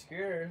should be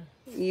scared.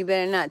 You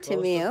better not tip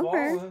me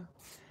over. Fall.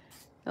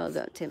 Oh,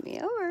 don't tip me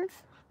over.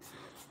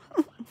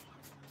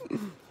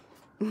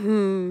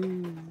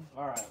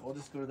 All right, we'll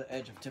just go to the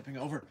edge of tipping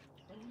over.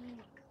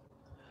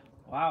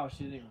 Wow,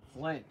 she didn't even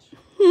flinch.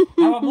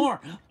 How about more?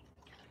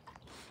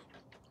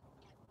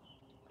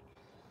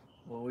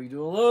 Well, we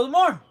do a little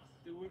more.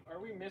 Are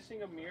we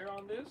missing a mirror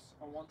on this?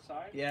 On one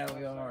side? Yeah,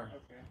 we are.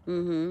 Okay.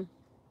 Mm-hmm.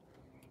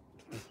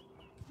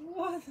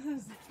 What?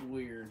 That's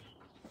weird.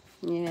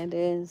 Yeah, it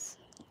is.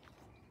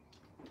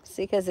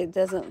 See, because it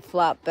doesn't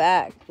flop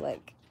back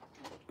like...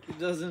 It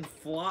doesn't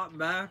flop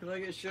back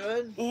like it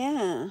should?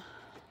 Yeah.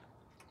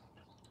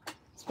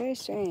 It's very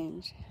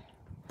strange.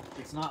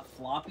 It's not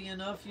floppy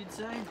enough, you'd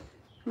say?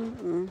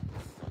 Mm-mm.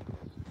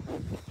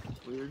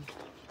 It's weird.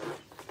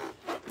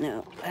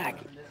 No,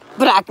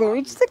 but I can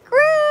reach the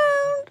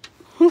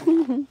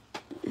ground.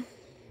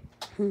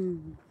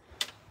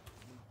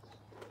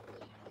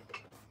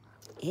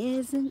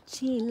 Isn't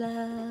she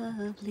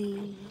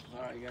lovely?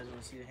 All right, you guys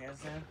want to see the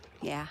handstand?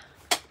 Yeah.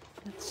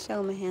 Let's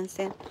show him a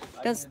handstand.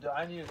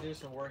 I need to do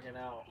some working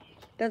out.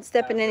 Don't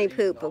step in any After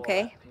eating poop, all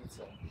okay? that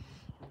pizza.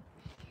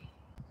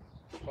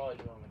 Probably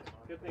doing the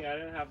Good thing I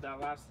didn't have that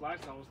last slice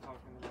I was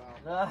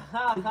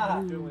talking about.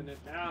 I'm doing it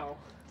now.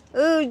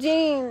 Ooh,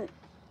 Gene.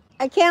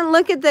 I can't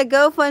look at the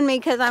GoFundMe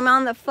because I'm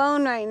on the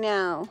phone right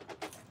now.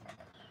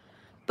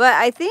 But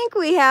I think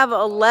we have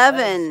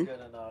 11. That's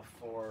good enough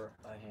for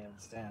a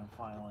handstand,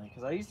 finally.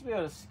 Because I used to be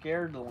able to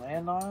scared to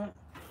land on it.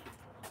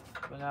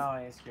 But now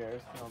I ain't scared.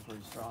 It's feeling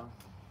pretty strong.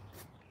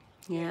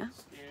 Yeah.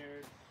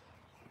 Scared.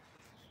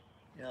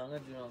 Yeah, I'm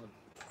going to do it on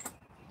the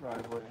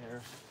driveway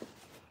here.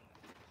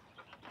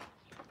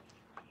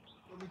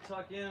 Let me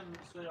tuck in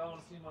so y'all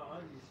want to see my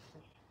undies.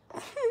 I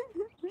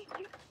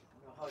don't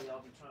know how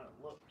y'all be trying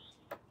to look.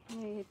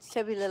 Your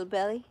chubby little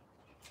belly.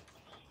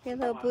 Your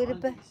little My Buddha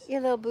undies.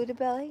 your little Buddha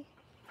belly.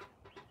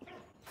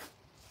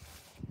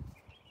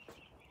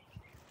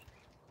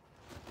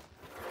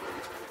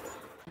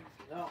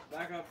 No,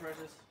 back up,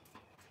 Precious.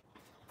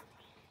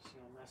 She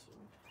don't mess with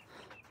me.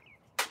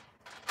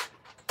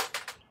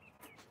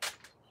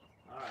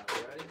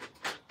 Alright, ready?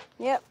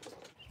 Yep.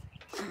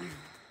 There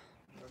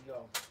we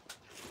go.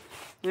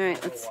 All right,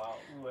 Oh, let's... wow.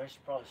 Ooh, I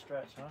should probably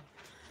stretch, huh?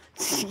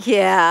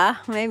 Yeah,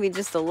 maybe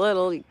just a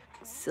little, you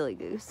silly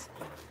goose.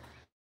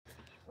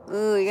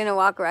 Ooh, you're gonna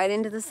walk right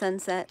into the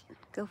sunset.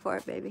 Go for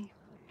it, baby.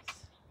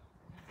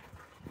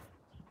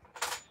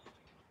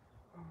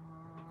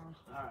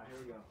 Alright, here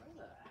we go.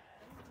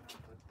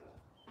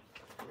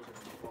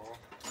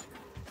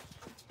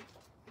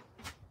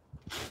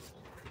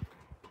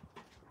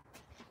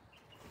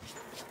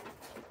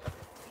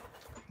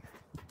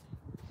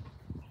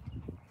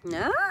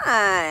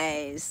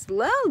 Nice.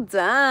 Well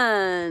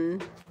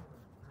done.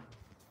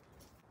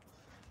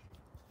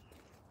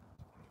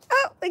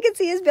 Oh, we can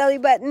see his belly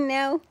button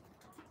now.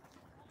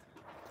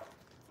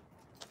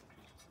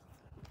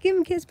 Give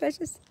him a kiss,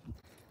 Precious.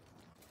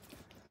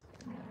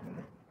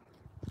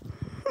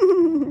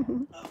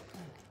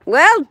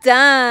 Well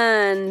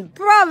done.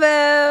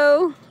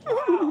 Bravo.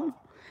 Wow.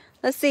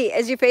 Let's see.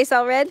 Is your face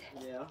all red?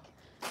 Yeah.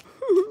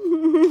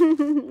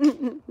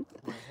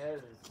 My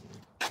head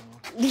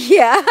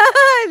Yeah.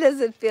 Does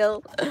it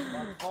feel? is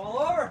about to fall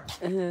over.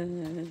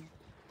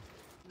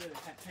 The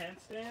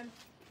handstand?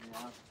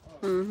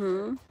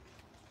 Mm-hmm.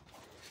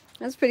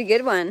 That's a pretty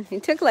good one. You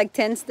took like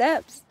 10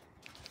 steps.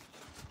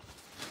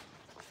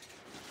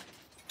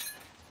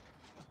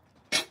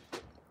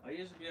 I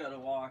used to be able to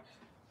walk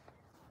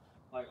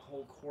like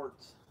whole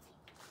courts,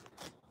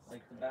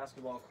 like the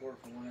basketball court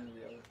from one end to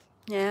the other.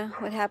 Yeah,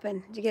 what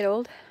happened? Did you get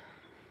old?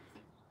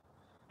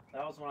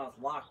 That was when I was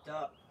locked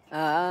up.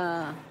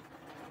 Ah,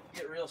 You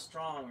get real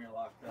strong when you're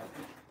locked up.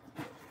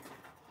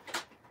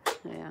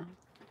 yeah.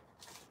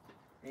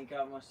 Ain't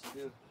got much to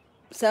do.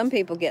 Some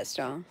people get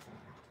strong.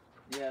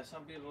 Yeah,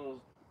 some people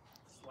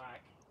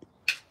Slack.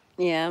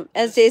 Yeah,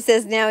 SJ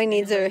says now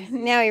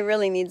he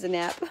really needs a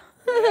nap.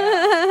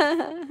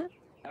 I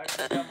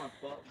actually got my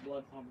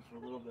blood pumping for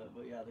a little bit,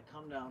 but yeah, the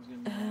come down's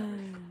gonna be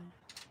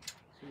it's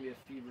gonna be a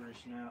feverish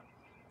nap.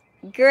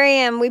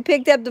 Graham, we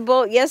picked up the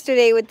bolt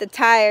yesterday with the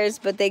tires,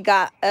 but they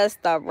got us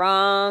the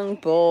wrong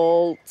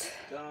bolt.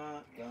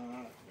 Dun,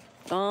 dun,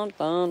 Dun,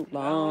 dun,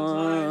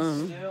 Valentine's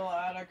dun. still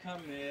out of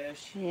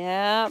commission.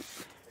 Yep.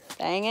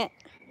 Dang it.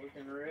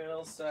 Looking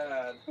real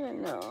sad. I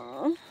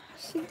know.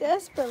 She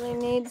desperately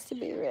needs to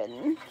be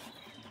ridden.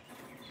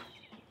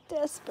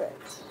 Desperate.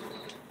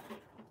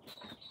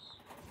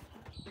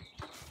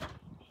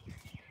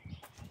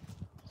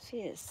 She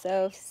is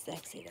so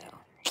sexy, though.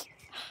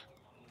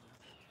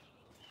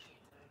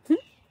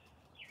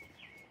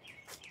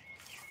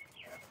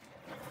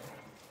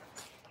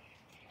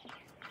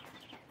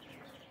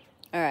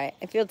 All right,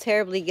 I feel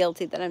terribly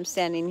guilty that I'm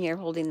standing here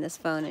holding this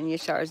phone and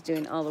Yashar's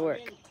doing all the work.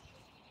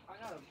 I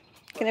got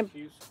Can I- a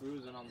few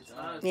screws in on the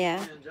side.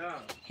 Yeah.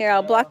 Here,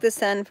 I'll block the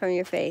sun from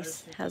your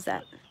face. How's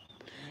that?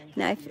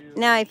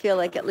 Now I feel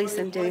like at least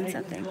I'm doing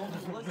something.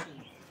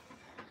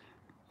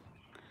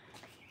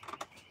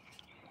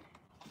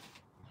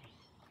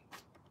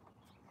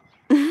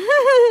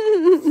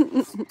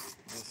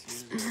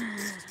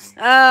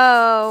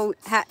 Oh,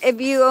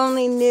 if you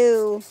only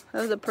knew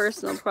of the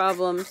personal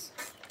problems.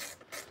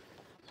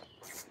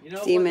 You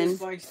know Demon. what this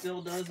bike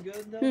still does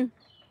good though?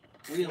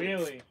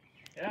 Wheelie.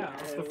 Yeah,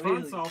 if the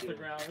front's off the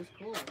ground, it's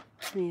cool.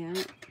 Yeah.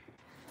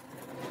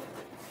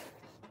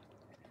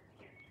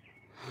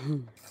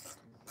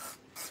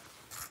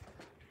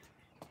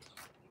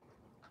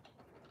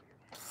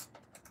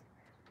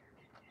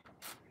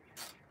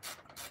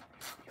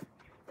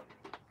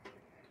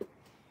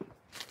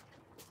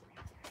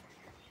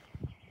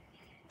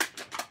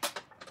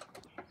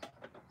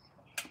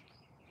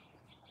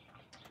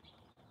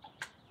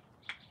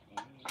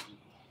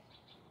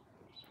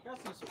 Got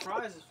some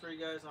surprises for you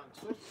guys on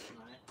Twitch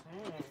tonight.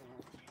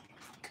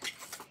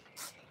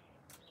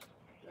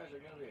 You guys are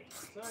gonna be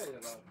excited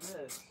about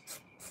this.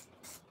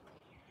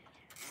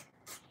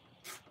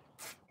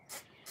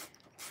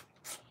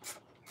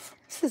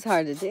 This is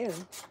hard to do.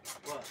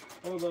 What?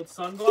 Oh, the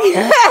sunblock?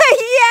 Yeah,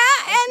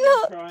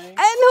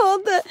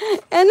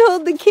 and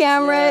hold the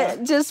camera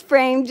just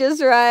framed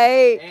just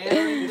right.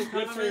 And It's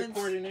good for your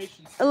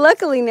coordination.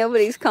 Luckily,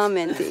 nobody's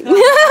commenting.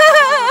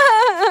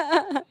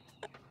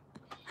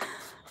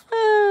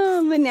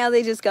 Oh, but now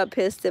they just got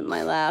pissed at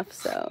my laugh,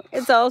 so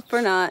it's all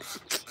for naught.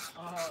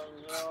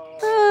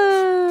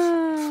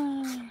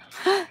 Oh,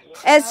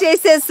 SJ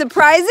says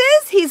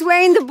surprises. He's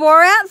wearing the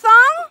Borat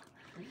thong.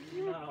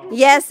 no.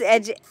 Yes,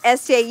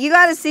 SJ, you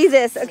got to see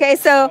this. Okay,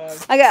 so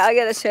I got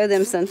to show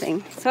them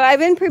something. So I've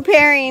been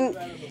preparing.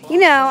 You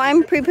know,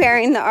 I'm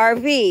preparing the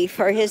RV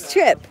for his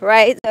trip,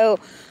 right? So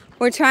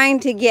we're trying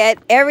to get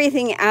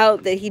everything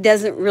out that he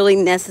doesn't really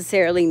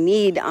necessarily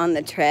need on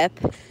the trip.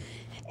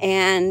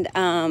 And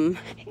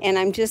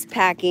I'm just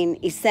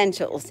packing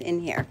essentials in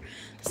here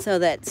so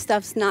that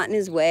stuff's not in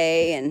his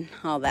way and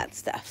all that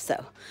stuff.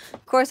 So,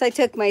 of course, I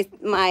took my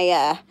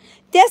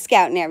desk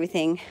out and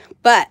everything,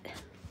 but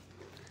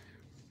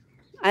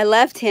I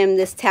left him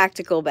this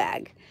tactical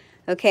bag,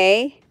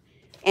 okay?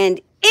 And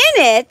in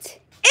it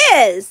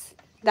is,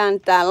 dun,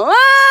 dun, dun,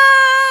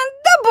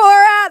 the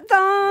Borat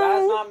thong.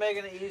 That's not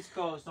making the East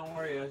Coast. Don't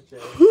worry, SJ.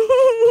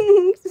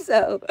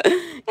 So,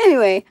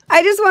 anyway,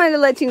 I just wanted to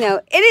let you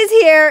know it is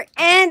here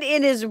and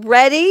it is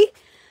ready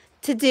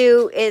to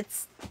do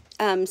its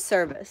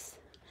service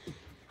in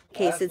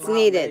case it's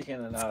needed.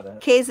 In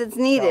case it's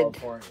needed.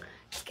 In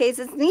case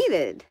it's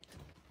needed.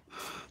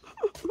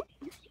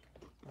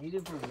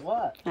 Needed for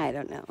what? I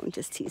don't know. I'm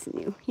just teasing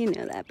you. You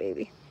know that,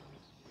 baby.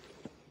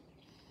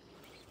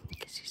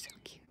 Because you're so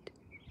cute.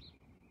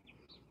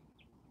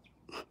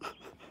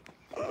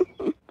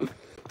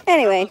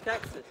 Anyway.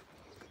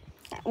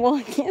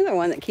 Well, you're the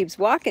one that keeps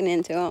walking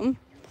into them.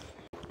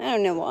 I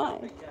don't know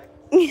why.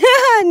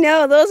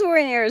 No, those were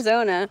in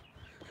Arizona.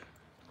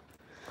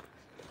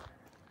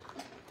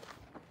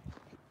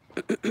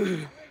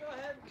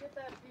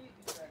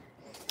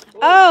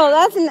 Oh,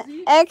 that's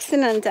an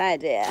excellent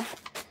idea.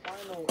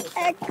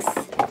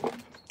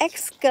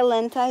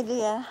 Excellent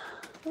idea.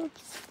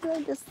 Oops, did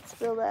I just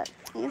spill that?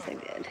 Yes, I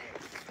did.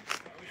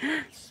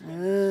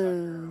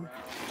 Oh,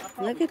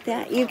 look at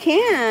that. You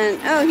can.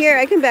 Oh, here,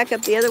 I can back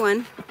up the other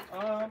one.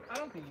 I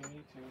don't think you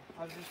need to.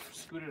 I'll just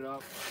scoot it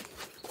up.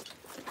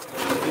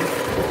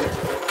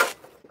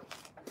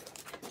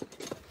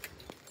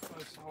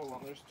 Hold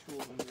on, there's two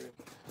of them here.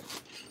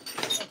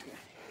 Okay.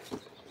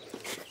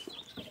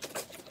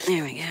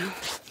 There we go.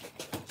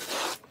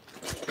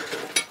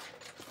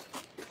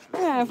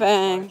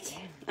 Perfect.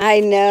 I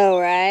know,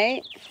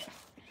 right?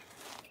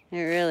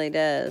 It really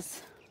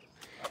does.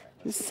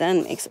 The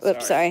sun makes...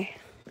 Oops, sorry.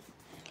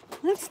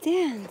 Let's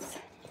dance.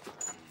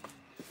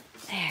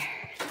 There.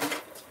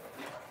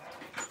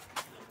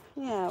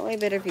 Yeah, way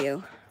better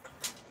view.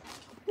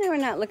 Now we're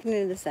not looking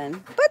into the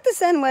sun. But the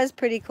sun was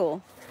pretty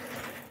cool.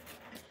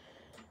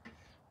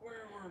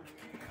 Where were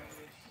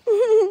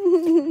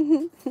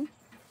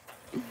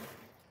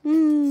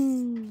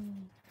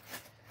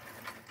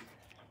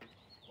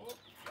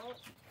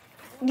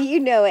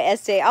You know it,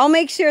 SJ. I'll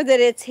make sure that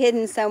it's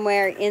hidden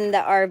somewhere in the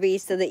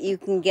RV so that you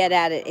can get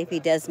at it if he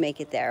does make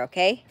it there,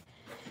 okay?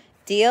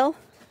 Deal?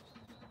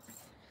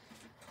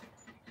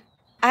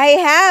 I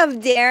have,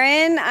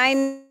 Darren. I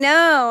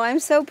know. I'm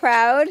so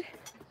proud.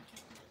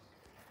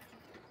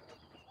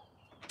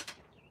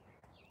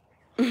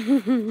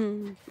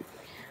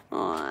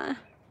 Aw.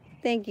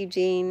 Thank you,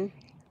 Jean.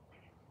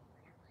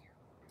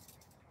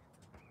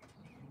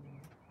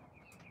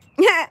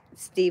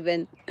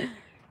 Steven.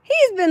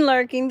 He's been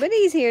lurking, but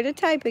he's here to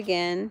type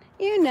again.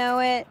 You know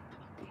it.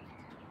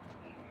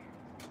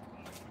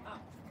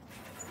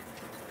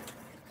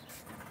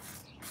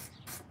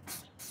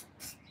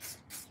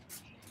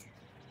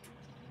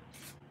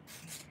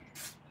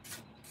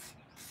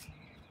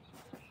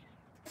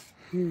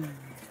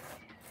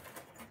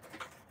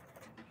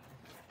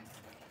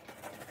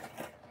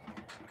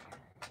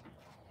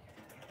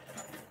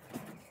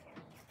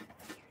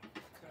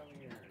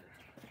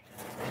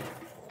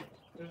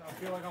 I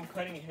feel like I'm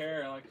cutting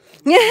hair. Like.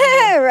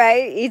 Yeah,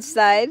 right. Each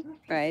side.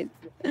 Right.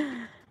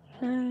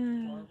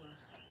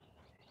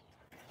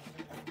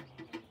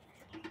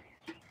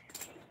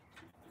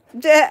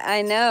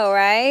 I know,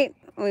 right?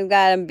 We've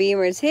got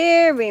beamers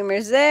here,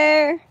 beamers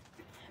there.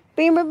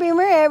 Beamer,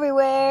 beamer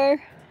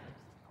everywhere.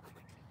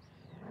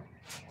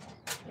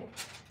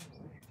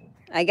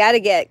 I got to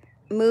get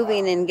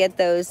moving and get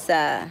those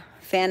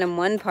Phantom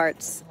 1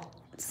 parts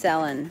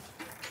selling,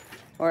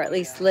 or at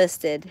least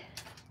listed.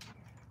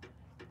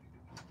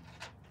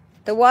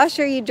 The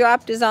washer you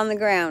dropped is on the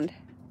ground.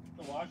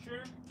 The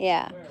washer?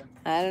 Yeah. Where?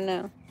 I don't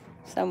know.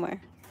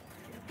 Somewhere.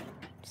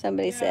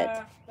 Somebody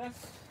said. That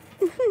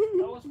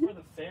was for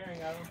the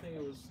fairing. I don't think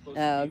it was supposed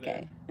to be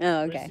okay. there.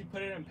 Oh, okay. You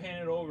put it and paint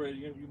it over it.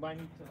 You might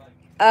need to like.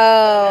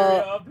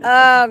 Oh.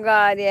 Oh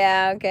God.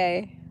 Yeah.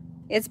 Okay.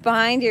 It's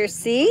behind your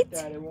seat.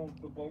 That it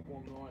won't. The bolt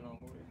won't go in all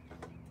the way.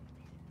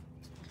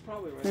 It's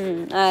probably right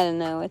there. I don't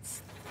know.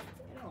 It's.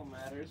 It don't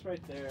matter. It's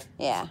right there.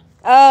 Yeah.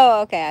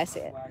 Oh. Okay. I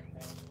see it.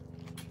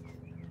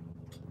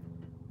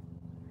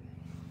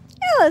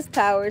 Alice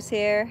Powers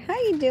here. How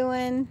you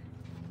doing?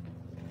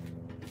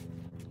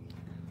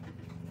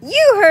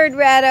 You heard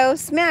Rado.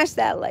 Smash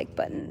that like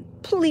button.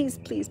 Please,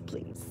 please,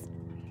 please.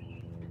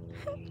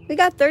 We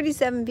got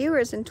 37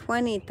 viewers and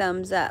 20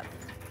 thumbs up.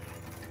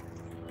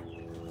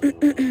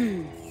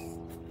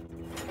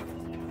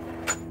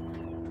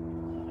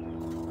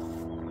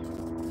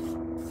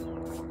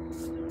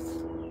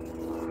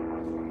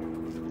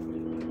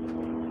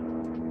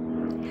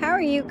 How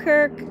are you,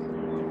 Kirk?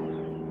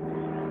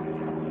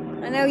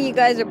 I know you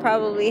guys are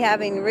probably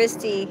having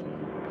wristy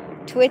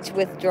Twitch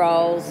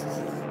withdrawals.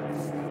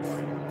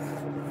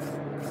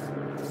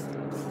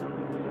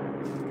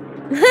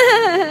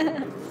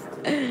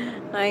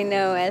 I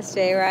know,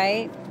 SJ,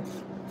 right?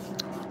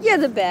 You're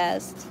the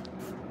best.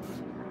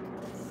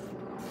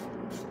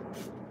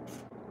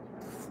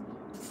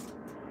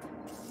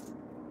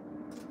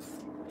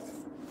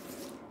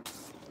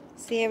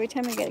 See, every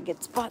time I get a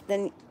good spot,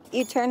 then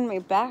you turn me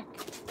back.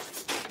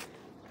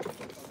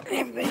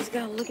 Everybody's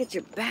gonna look at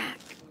your back.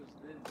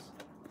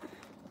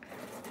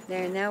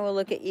 There, now we'll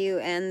look at you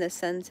and the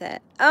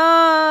sunset.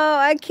 Oh,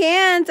 I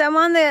can't. I'm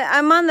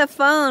on the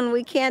phone.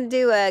 We can't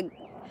do a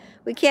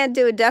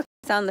duck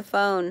race on the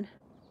phone.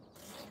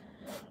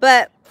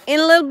 But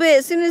in a little bit,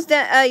 as soon as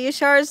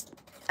Yashar's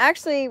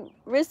actually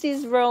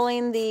Risty's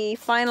rolling the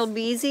final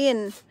beezy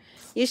and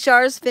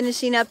Yashar's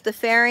finishing up the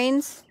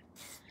fairings.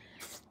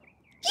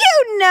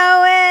 You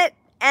know it,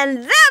 and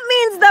that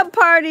means the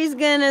party's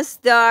gonna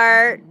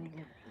start.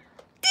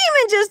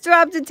 Demon just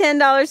dropped a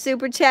 $10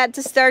 super chat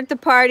to start the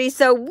party,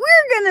 so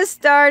we're gonna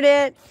start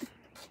it.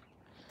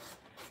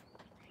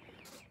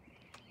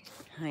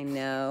 I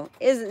know.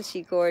 Isn't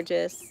she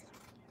gorgeous?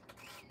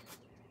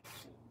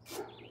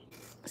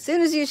 As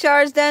soon as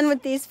Yashar's done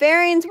with these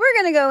fairings, we're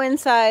gonna go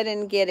inside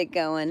and get it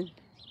going.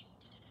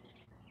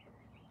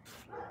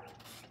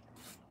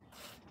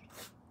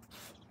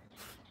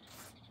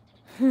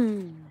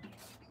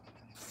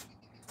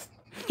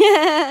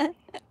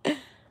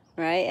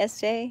 Right,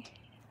 SJ?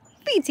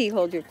 BT,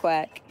 hold your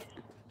quack.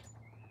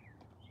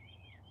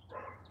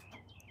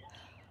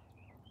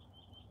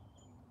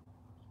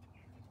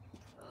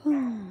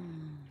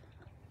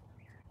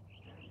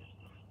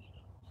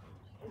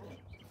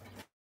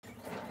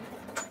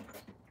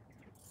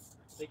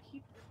 They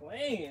keep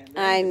playing.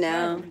 I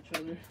know.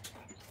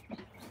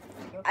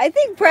 I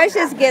think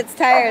Precious gets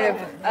tired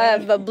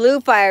of a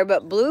Blue Fire,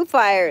 but Blue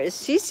Fire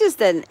she's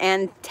just an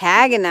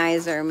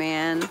antagonizer,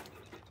 man.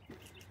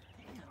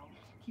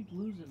 Keep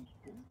losing.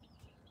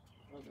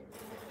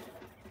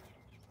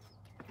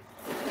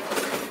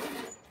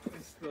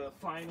 It's the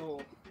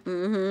final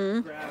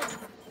grab.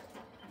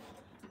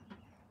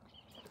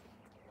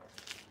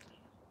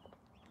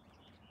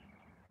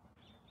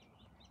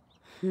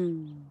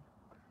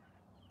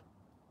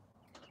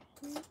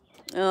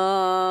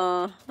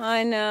 Oh,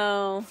 I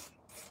know.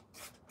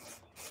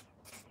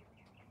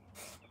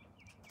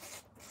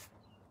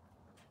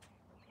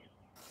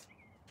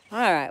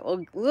 All right,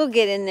 we'll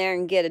get in there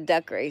and get a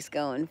duck race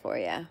going for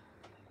you.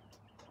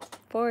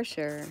 For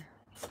sure.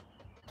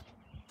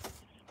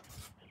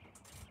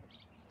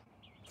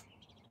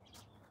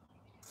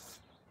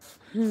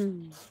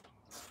 I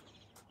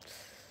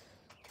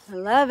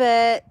love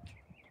it.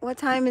 What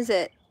time is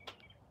it?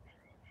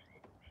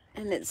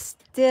 And it's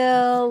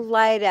still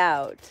light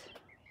out.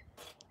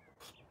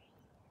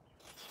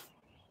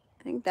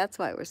 I think that's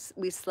why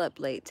we slept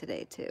late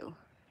today too.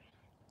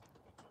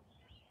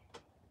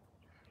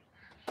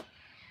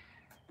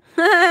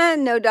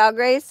 No dog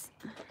race?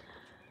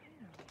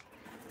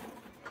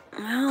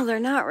 Well, they're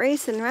not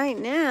racing right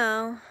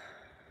now.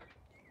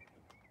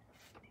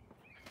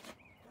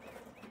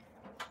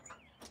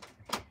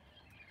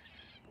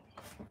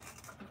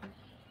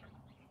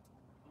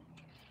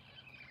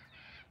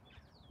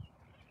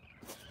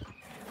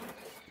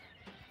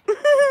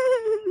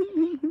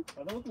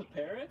 Are those the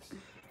parrots?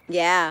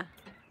 Yeah.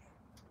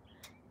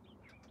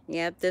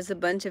 Yep, there's a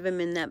bunch of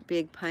them in that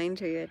big pine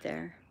tree right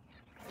there.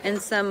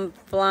 And some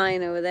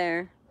flying over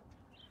there.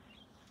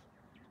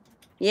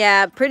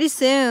 Yeah, pretty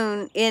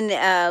soon in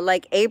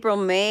like April,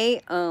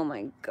 May, oh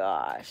my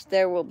gosh,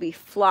 there will be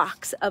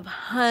flocks of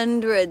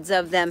hundreds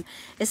of them,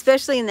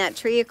 especially in that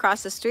tree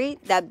across the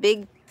street, that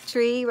big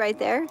tree right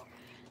there.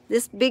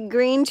 This big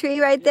green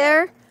tree right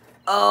there.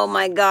 Oh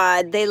my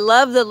God, they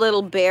love the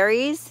little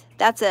berries.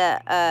 That's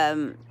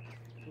a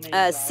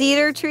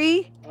cedar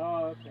tree.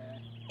 Oh, okay.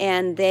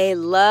 And they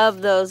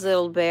love those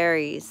little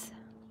berries.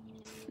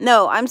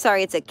 No, I'm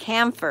sorry, it's a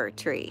camphor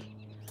tree.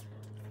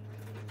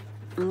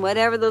 And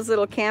whatever those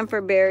little camphor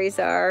berries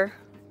are,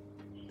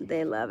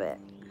 they love it.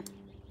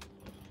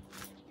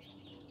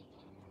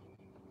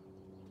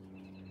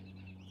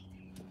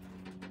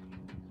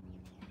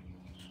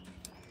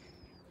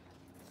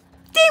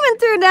 Demon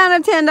threw down a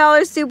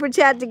 $10 super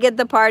chat to get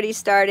the party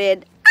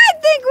started. I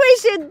think we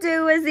should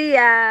do as he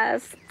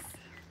asked.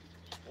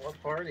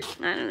 What party?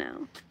 I don't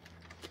know.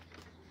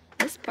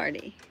 This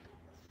party.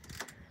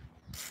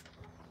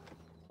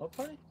 What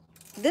party?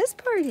 This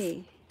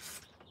party.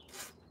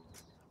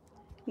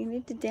 You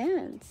need to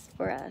dance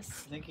for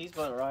us. I think he's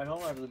about to ride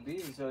home after the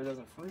beating so he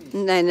doesn't freeze.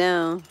 I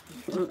know.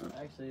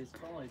 Actually, it's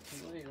probably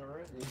too late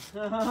already.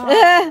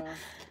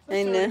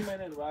 I know.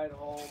 30-minute ride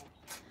home.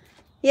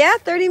 Yeah,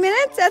 30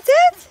 minutes? That's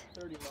it?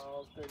 30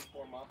 miles,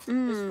 34 miles.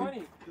 Mm. It's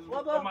funny,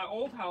 because at my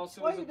old house,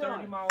 it was a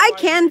 30-mile I ride.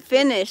 can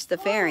finish the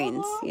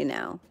fairings, you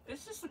know.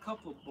 It's just a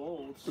couple of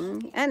bowls.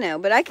 I know,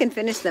 but I can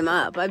finish them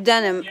up. I've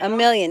done them a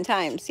million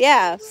times.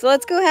 Yeah, so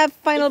let's go have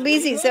final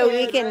BZ so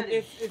we can...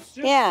 It's just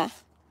Yeah,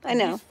 I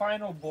know. these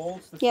final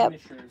bowls, the Yep.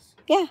 finishers.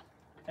 Yeah,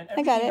 And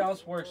I got everything it.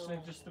 else works,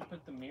 like just to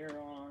put the mirror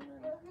on.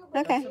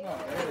 Okay. That's about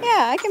it.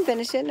 Yeah, I can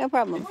finish it, no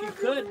problem. If you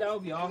could, that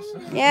would be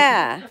awesome.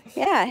 Yeah,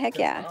 yeah, heck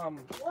yeah.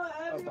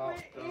 About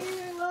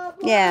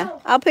Yeah,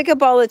 I'll pick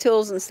up all the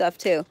tools and stuff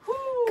too.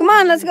 Come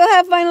on, let's go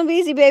have final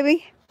BZ,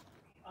 baby.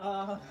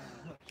 All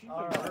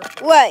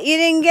right. What, you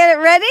didn't get it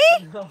ready?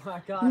 Oh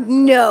my God.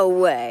 No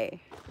way.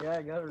 Yeah,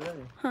 I got it ready.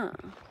 Huh,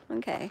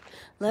 okay.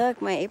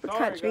 Look, my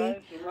apricot tree.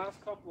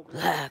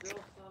 Look.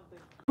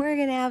 We're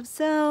gonna have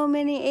so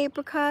many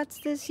apricots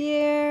this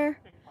year.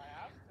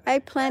 I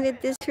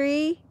planted this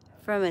tree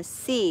from a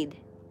seed.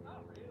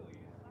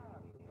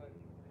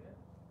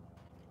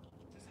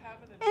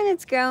 And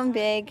it's grown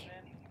big.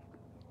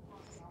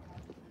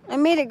 I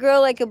made it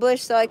grow like a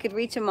bush so I could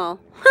reach them all.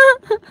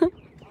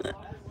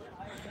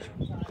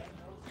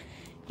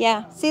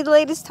 Yeah, see the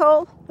latest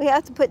hole? We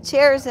have to put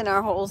chairs in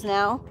our holes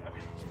now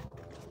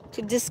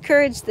to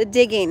discourage the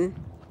digging.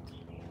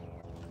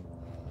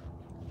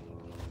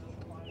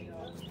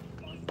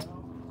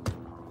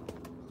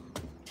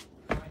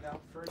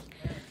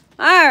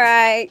 All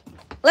right,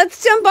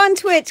 let's jump on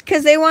Twitch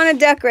because they want a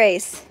duck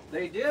race.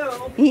 They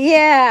do.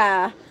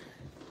 Yeah.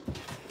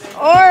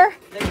 Or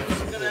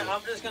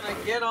I'm just gonna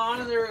get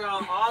on and they're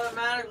gonna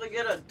automatically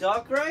get a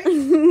duck race?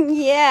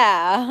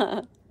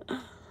 yeah.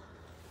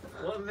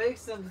 What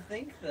makes them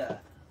think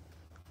that?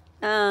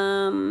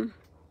 I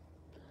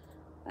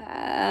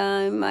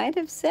might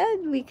have said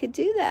we could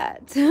do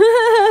that.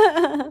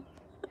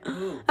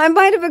 Ooh, I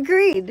might have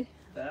agreed.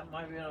 that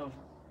might be a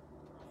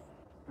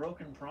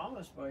broken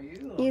promise by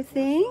you. You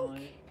think?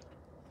 unfortunately.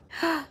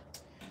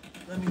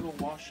 Let me go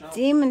wash up.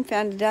 Demon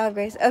found a dog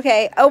race.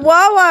 Okay, a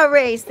Wawa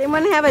race. They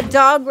want to have a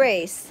dog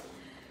race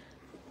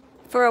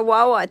for a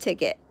Wawa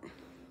ticket.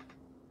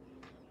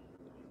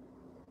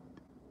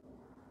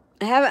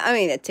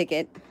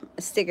 A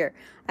sticker.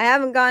 I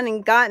haven't gone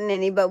and gotten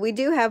any, but we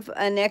do have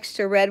an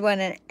extra red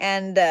one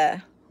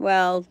and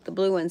well, the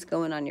blue one's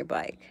going on your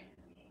bike.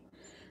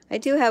 I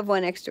do have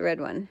one extra red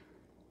one.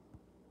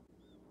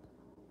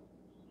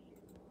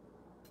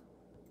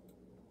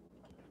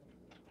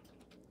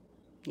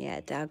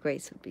 Yeah, dog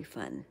race would be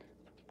fun.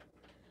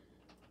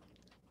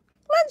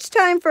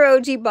 Lunchtime for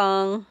OG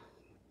Bong.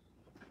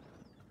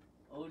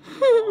 OG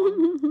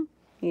Bong?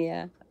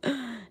 Yeah.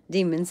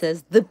 Demon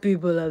says, the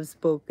people have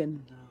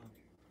spoken.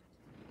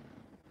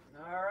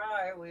 All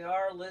right, we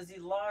are Lizzie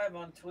live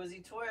on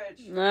Twizzy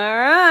Twitch. All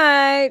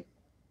right.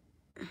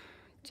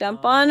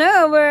 Jump on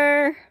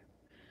over.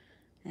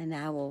 And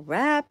I will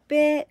wrap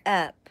it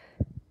up.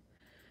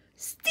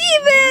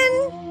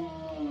 Steven!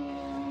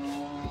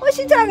 What's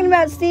she talking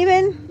about,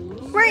 Steven?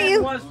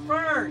 Weren't was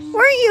first.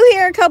 you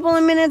here a couple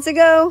of minutes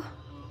ago?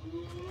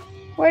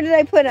 Where did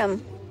I put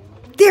them?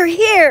 They're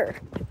here.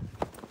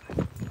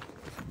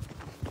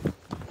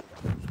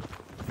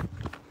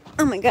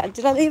 Oh my God,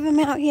 did I leave them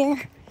out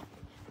here?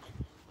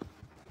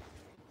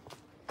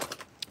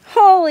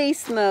 Holy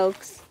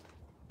smokes.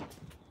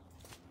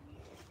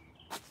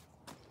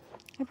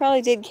 I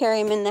probably did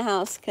carry them in the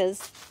house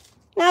because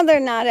now they're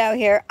not out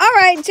here. All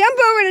right, jump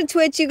over to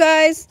Twitch, you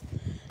guys.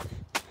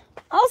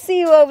 I'll see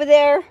you over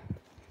there.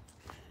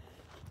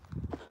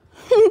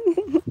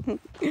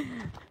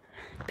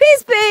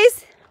 Peace,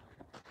 peace.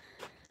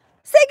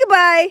 Say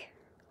goodbye.